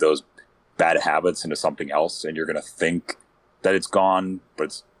move those bad habits into something else, and you're going to think that it's gone, but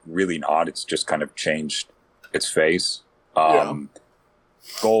it's really not. It's just kind of changed its face.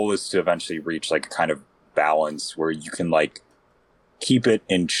 Goal is to eventually reach like a kind of balance where you can like keep it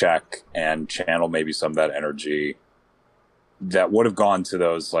in check and channel maybe some of that energy that would have gone to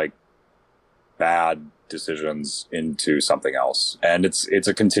those like bad decisions into something else. And it's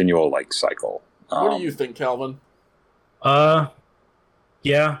a continual like cycle. What do you think, Calvin? Yeah,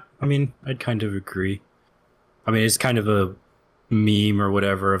 I mean, I'd kind of agree. I mean, it's kind of a meme or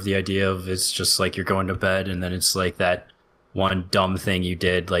whatever of the idea of it's just like you're going to bed and then it's like that one dumb thing you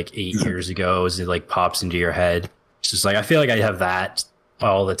did like 8 years ago as it like pops into your head. It's just like, I feel like I have that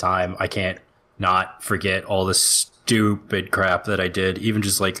all the time. I can't not forget all the stupid crap that I did, even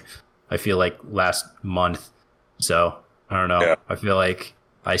just like, I feel like last month. So I don't know. Yeah. I feel like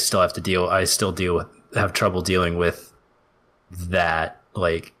I still have to have trouble dealing with that.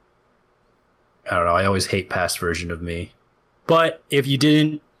 Like, I don't know. I always hate past version of me. But if you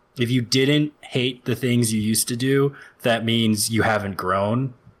didn't hate the things you used to do, that means you haven't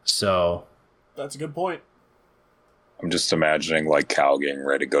grown. So that's a good point. I'm just imagining like Cal getting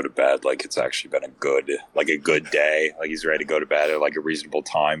ready to go to bed, like it's actually been a good day. Like he's ready to go to bed at like a reasonable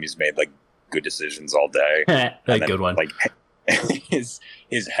time. He's made like good decisions all day. Good one. Like his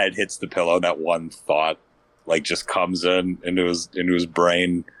head hits the pillow. That one thought like just comes into his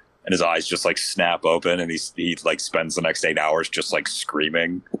brain, and his eyes just like snap open, and he like spends the next 8 hours just like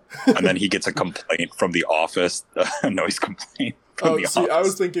screaming, and then he gets a complaint from the office, a noise complaint. Oh, see, I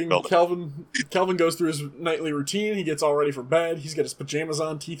was thinking Calvin goes through his nightly routine. He gets all ready for bed. He's got his pajamas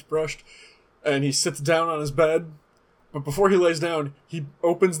on, teeth brushed, and he sits down on his bed. But before he lays down, he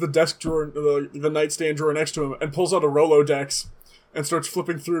opens the desk drawer, the nightstand drawer next to him, and pulls out a Rolodex and starts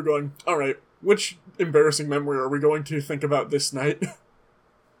flipping through, going, all right, which embarrassing memory are we going to think about this night?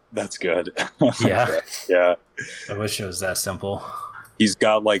 That's good. Yeah. Yeah. I wish it was that simple. He's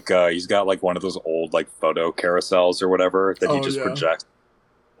got like one of those old like photo carousels or whatever that he just projects,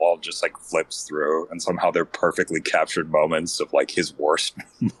 while just like flips through, and somehow they're perfectly captured moments of like his worst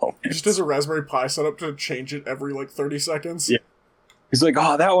moments. He just has a Raspberry Pi set up to change it every like 30 seconds. Yeah. He's like,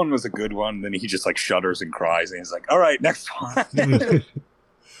 oh, that one was a good one. Then he just like shudders and cries, and he's like, all right, next one.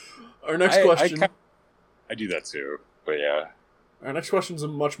 Our next question. I do that too, but yeah. Our next question is a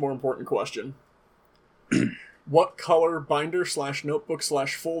much more important question. What color binder / notebook /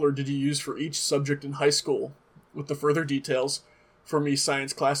 folder did you use for each subject in high school? With the further details, for me,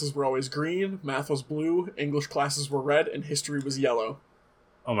 science classes were always green, math was blue, English classes were red, and history was yellow.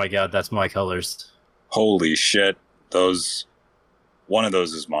 Oh my god, that's my colors. Holy shit! One of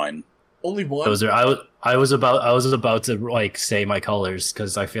those is mine. Only one. Those are I was about to like say my colors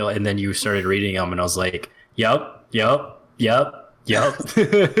because I feel, and then you started reading them, and I was like, yep.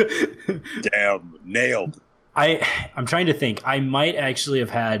 Damn, nailed. I'm trying to think. I might actually have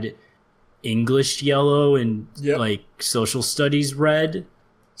had English yellow and like social studies red.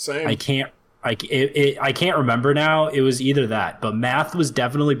 Same. I can't remember now. It was either that, but math was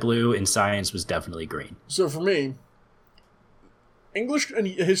definitely blue and science was definitely green. So for me, English and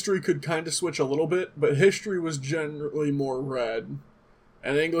history could kind of switch a little bit, but history was generally more red,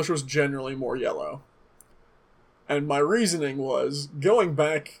 and English was generally more yellow. And my reasoning was, going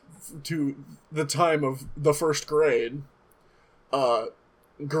back to the time of the first grade,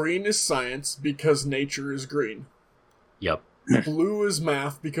 green is science because nature is green. Yep. Blue is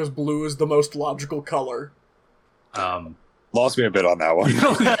math because blue is the most logical color. Lost me a bit on that one.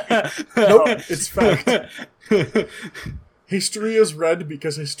 Nope, it's fact. History is red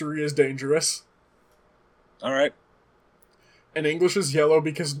because history is dangerous. All right. And English is yellow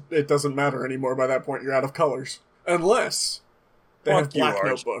because it doesn't matter anymore by that point. You're out of colors. Unless they have black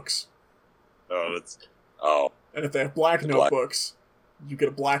notebooks. Oh. And if they have black notebooks, you get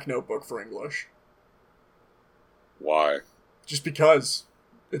a black notebook for English. Why? Just because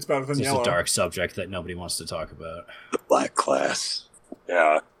it's better than yellow. It's a dark subject that nobody wants to talk about. The black class.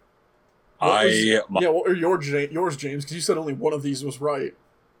 Yeah. What are yours, James? Because you said only one of these was right.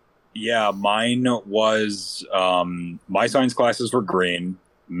 Yeah, mine was... my science classes were green.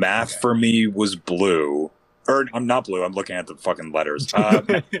 Math for me was blue. Or, I'm not blue, I'm looking at the fucking letters.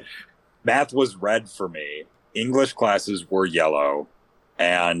 Math was red for me. English classes were yellow.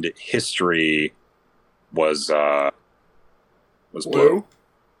 And history was blue.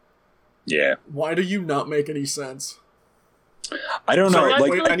 Yeah. Why do you not make any sense? I don't know.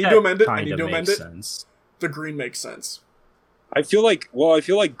 I need to amend it. I need to amend it. Sense. The green makes sense. I feel like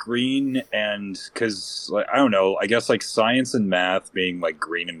green, and because like, I don't know, I guess like science and math being like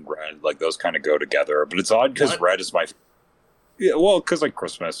green and red, like those kind of go together. But it's odd because red is because like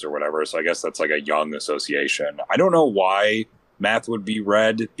Christmas or whatever. So I guess that's like a young association. I don't know why math would be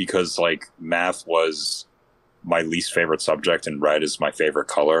red, because like math was my least favorite subject and red is my favorite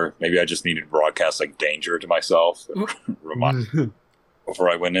color. Maybe I just needed to broadcast like danger to myself before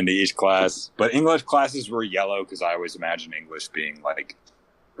I went into each class. But English classes were yellow because I always imagined English being like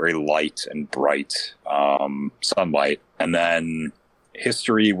very light and bright, sunlight. And then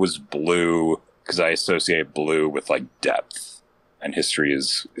history was blue because I associate blue with like depth, and history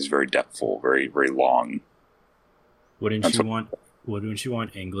is very depthful, very, very long. Wouldn't you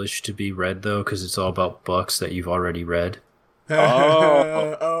want English to be red though? Because it's all about books that you've already read.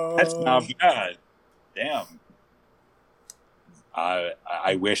 Oh, that's not bad. Damn.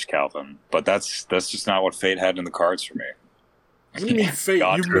 I wish, Calvin, but that's just not what fate had in the cards for me. What do you mean fate?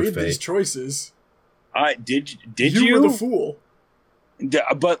 You made these choices. Did you? You were the fool.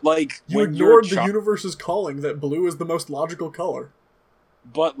 But like you ignored the universe's calling that blue is the most logical color.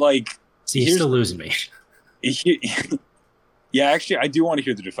 But like, see, you're still losing me. Yeah, actually, I do want to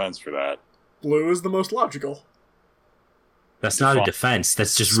hear the defense for that. Blue is the most logical. That's not a defense.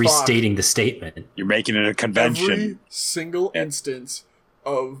 That's just Spock. Restating the statement. You're making it a convention. Every single instance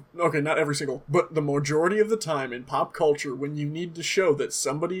of, okay, not every single, but the majority of the time in pop culture, when you need to show that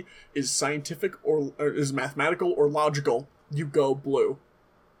somebody is scientific or is mathematical or logical, you go blue.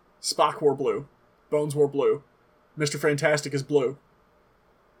 Spock wore blue. Bones wore blue. Mr. Fantastic is blue.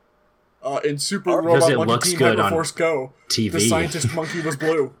 In Super Robot Monkey Team Hyperforce Go, TV. The scientist monkey was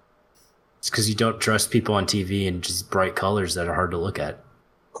blue. It's because you don't trust people on TV in just bright colors that are hard to look at.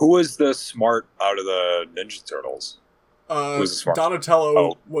 Who was the smart out of the Ninja Turtles? Who's the smart?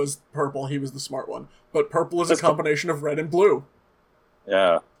 Donatello was purple. He was the smart one. But purple is a combination of red and blue.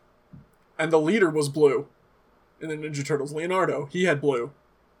 Yeah. And the leader was blue in the Ninja Turtles. Leonardo, he had blue.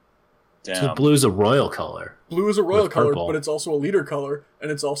 Damn. So blue is a royal color. Blue is a royal color, purple. but it's also a leader color,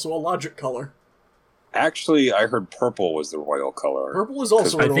 and it's also a logic color. Actually, I heard purple was the royal color. Purple is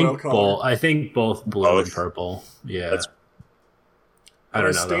also a royal color. I think both blue and purple. Yeah. I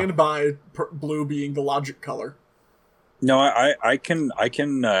don't know. Stand by blue being the logic color. No, I can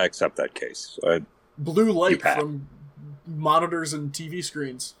accept that case. Blue light from monitors and TV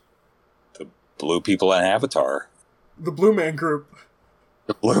screens. The blue people in Avatar. The Blue Man Group.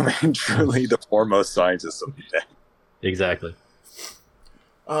 The Blue Man, truly the foremost scientists of the day. Exactly.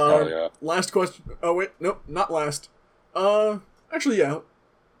 Yeah. Last question. Oh, wait. Nope, not last. Actually, yeah.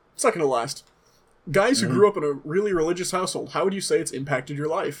 Second to last. Guys who grew up in a really religious household, how would you say it's impacted your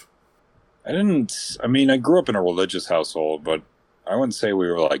life? I grew up in a religious household, but I wouldn't say we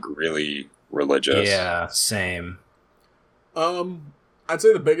were, like, really religious. Yeah, same. I'd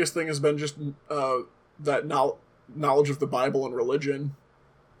say the biggest thing has been just, that knowledge of the Bible and religion.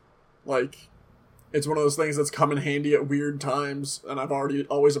 Like, it's one of those things that's come in handy at weird times, and I've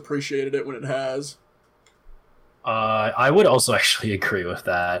always appreciated it when it has. I would also actually agree with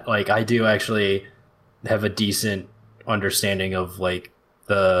that. Like, I do actually have a decent understanding of, like,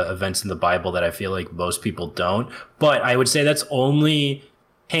 the events in the Bible that I feel like most people don't. But I would say that's only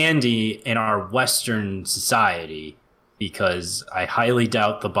handy in our Western society, because I highly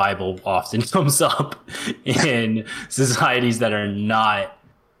doubt the Bible often comes up in societies that are not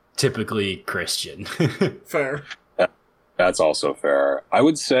typically Christian. Fair. That's also fair. I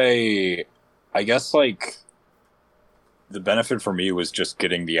would say, I guess, like, the benefit for me was just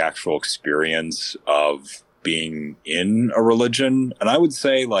getting the actual experience of being in a religion. And I would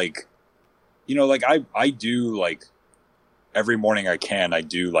say, like, you know, like, I do, like, every morning I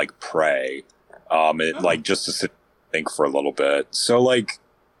do, like, pray. Like, just to sit and think for a little bit. So, like,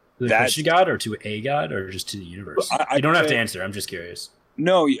 to the Christian God, or to a God, or just to the universe? You don't have to answer. I'm just curious.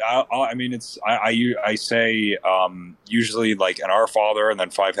 No, I mean, I say usually, like, an Our Father, and then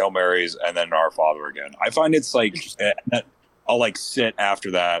 5 Hail Marys, and then Our Father again. I find it's like I'll, like, sit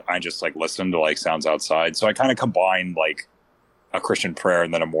after that. I just, like, listen to, like, sounds outside. So I kind of combine, like, a Christian prayer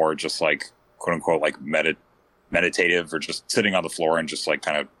and then a more just, like, quote unquote, like, meditative, or just sitting on the floor and just, like,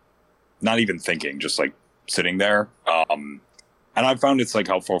 kind of not even thinking, just, like, sitting there. And I found it's, like,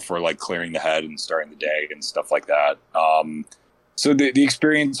 helpful for, like, clearing the head and starting the day and stuff like that. So the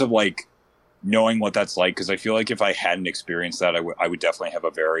experience of, like, knowing what that's like, because I feel like if I hadn't experienced that, I would definitely have a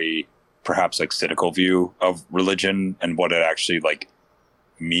very, perhaps, like, cynical view of religion and what it actually, like,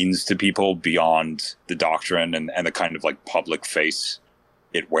 means to people beyond the doctrine and the kind of, like, public face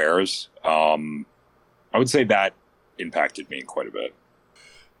it wears. I would say that impacted me quite a bit.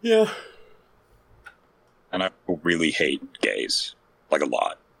 Yeah. And I really hate gays, like, a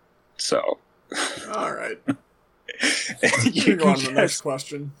lot. So. All right. You can go on to the next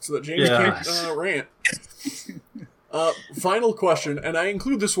question so that James can't rant. Final question, and I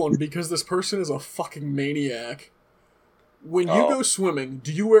include this one because this person is a fucking maniac. When you go swimming,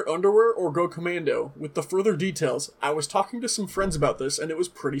 do you wear underwear or go commando? With the further details, I was talking to some friends about this and it was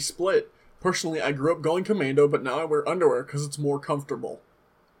pretty split. Personally, I grew up going commando, but now I wear underwear because it's more comfortable.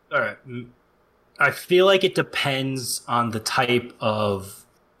 Alright. I feel like it depends on the type of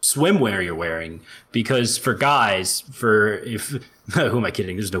swimwear you're wearing, because for guys, who am I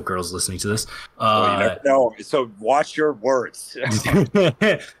kidding? There's no girls listening to this. Well, you never know. So watch your words.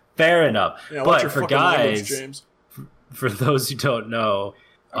 Fair enough. Yeah, but for guys, James. For those who don't know,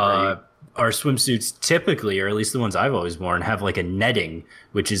 our swimsuits typically, or at least the ones I've always worn, have like a netting,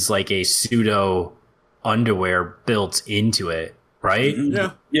 which is like a pseudo underwear built into it. Right?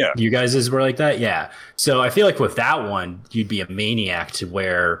 Yeah. You guys were like that? Yeah. So I feel like with that one, you'd be a maniac to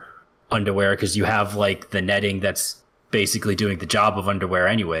wear underwear because you have like the netting that's basically doing the job of underwear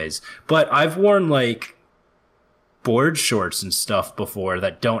anyways. But I've worn like board shorts and stuff before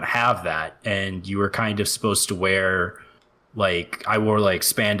that don't have that. And you were kind of supposed to wear like I wore like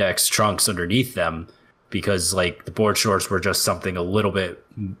spandex trunks underneath them because like the board shorts were just something a little bit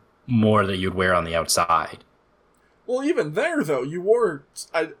more that you'd wear on the outside. Well, even there, though, you wore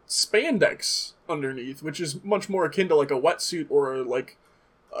spandex underneath, which is much more akin to like a wetsuit or like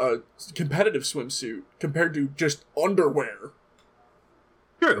a competitive swimsuit compared to just underwear.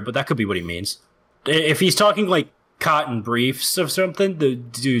 True, but that could be what he means. If he's talking like cotton briefs or something, the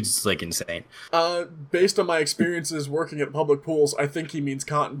dude's like insane. Based on my experiences working at public pools, I think he means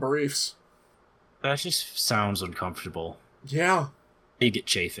cotton briefs. That just sounds uncomfortable. Yeah. You get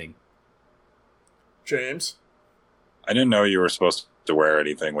chafing. James? I didn't know you were supposed to wear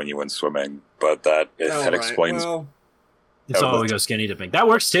anything when you went swimming, but that explains. Well, it's all we go skinny dipping. That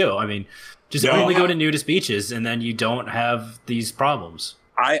works too. I mean, just only go to nudist beaches and then you don't have these problems.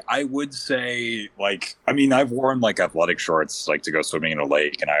 I would say, like, I mean, I've worn like athletic shorts like to go swimming in a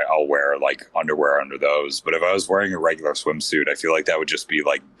lake, and I'll wear like underwear under those. But if I was wearing a regular swimsuit, I feel like that would just be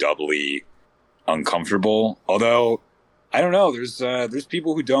like doubly uncomfortable. Although I don't know, there's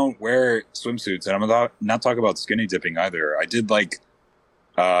people who don't wear swimsuits, and I'm not talking about skinny dipping either. I did like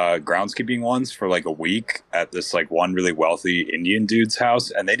groundskeeping once for like a week at this like one really wealthy Indian dude's house,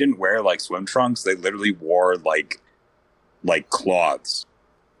 and they didn't wear like swim trunks. They literally wore like cloths.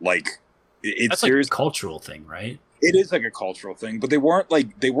 Like it's like a cultural thing, right? It is like a cultural thing, but they weren't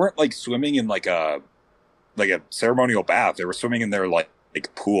like swimming in like a ceremonial bath. They were swimming in their like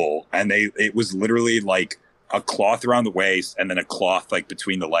pool, and it was literally like a cloth around the waist and then a cloth like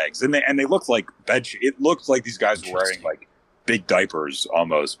between the legs, and they looked like it looked like these guys were wearing like big diapers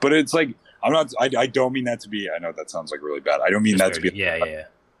almost. But it's like I don't mean that to be. I know that sounds like really bad. I don't mean that to be. Yeah.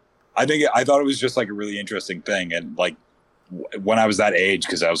 I thought it was just like a really interesting thing, and like when I was that age,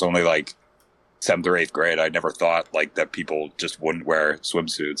 because I was only like 7th or 8th grade, I never thought like that people just wouldn't wear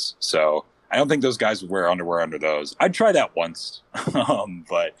swimsuits. So I don't think those guys would wear underwear under those. I'd try that once,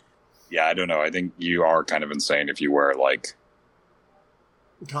 but yeah, I don't know. I think you are kind of insane if you wear like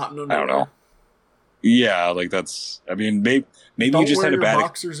cotton underwear. I don't know. Yeah, like that's. I mean, maybe don't you just wear had a bad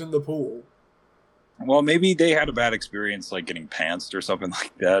boxers in the pool. Well, maybe they had a bad experience like getting pantsed or something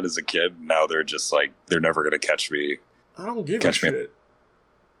like that as a kid. Now they're just like they're never gonna catch me. I don't give a shit.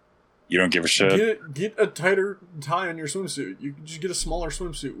 You don't give a shit? Get a tighter tie on your swimsuit. You can just get a smaller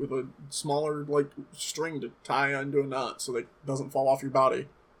swimsuit with a smaller like string to tie onto a knot so that it doesn't fall off your body.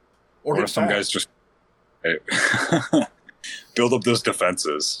 Or some guys just build up those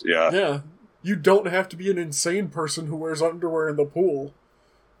defenses. Yeah. Yeah. You don't have to be an insane person who wears underwear in the pool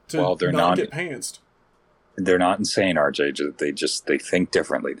to not get pantsed. They're not insane, RJ. They think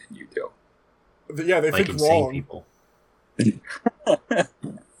differently than you do. Yeah, they like think wrong. People. Hey,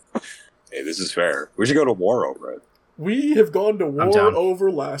 this is fair. We should go to war over it. We have gone to war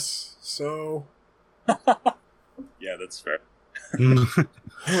over less, so... Yeah, that's fair.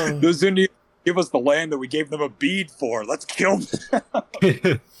 Those Indians give us the land that we gave them a bead for. Let's kill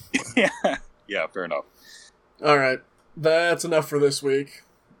them. Yeah, fair enough. Alright, that's enough for this week.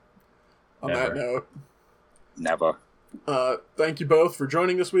 On that note. Never. Thank you both for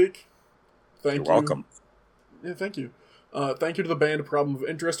joining this week. You're welcome. Yeah, thank you. Thank you to the band Problem of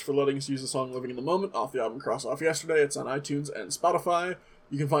Interest for letting us use the song Living in the Moment off the album Cross Off Yesterday. It's on iTunes and Spotify.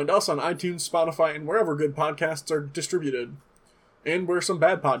 You can find us on iTunes, Spotify, and wherever good podcasts are distributed. And where some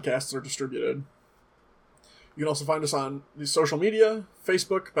bad podcasts are distributed. You can also find us on the social media,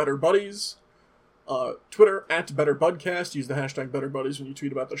 Facebook, Better Buddies, Twitter, @BetterBudcast. Use the hashtag BetterBuddies when you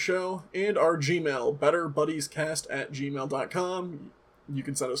tweet about the show. And our Gmail, BetterBuddiesCast@gmail.com. You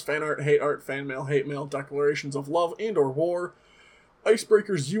can send us fan art, hate art, fan mail, hate mail, declarations of love and or war,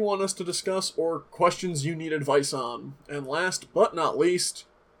 icebreakers you want us to discuss, or questions you need advice on. And last but not least,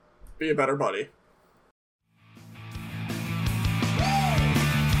 be a better buddy.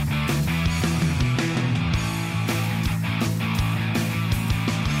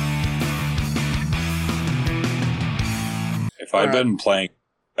 If I'd been playing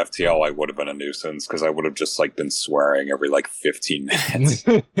FTL, I would have been a nuisance because I would have just like been swearing every like 15 minutes.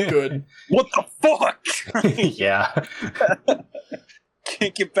 Good. What the fuck? Yeah.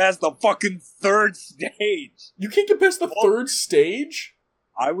 Can't get past the fucking 3rd stage. You can't get past the 3rd stage?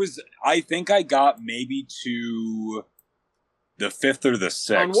 I think I got maybe to the 5th or the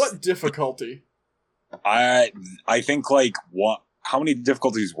 6th. On what difficulty? I think like what? How many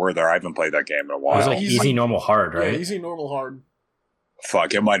difficulties were there? I haven't played that game in a while. It was like easy, normal, hard, right? Yeah, easy, normal, hard.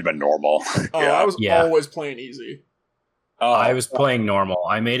 Fuck, it might have been normal. I was always playing easy. I was playing normal.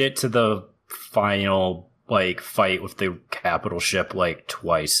 I made it to the final like fight with the capital ship like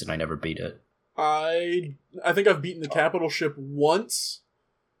twice, and I never beat it. I think I've beaten the capital ship once,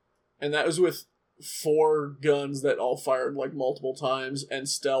 and that was with 4 guns that all fired like multiple times, and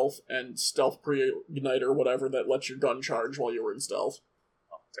stealth pre-ignite or whatever that lets your gun charge while you were in stealth.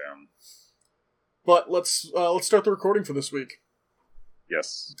 Oh, damn. But let's start the recording for this week.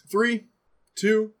 Yes. 3, 2,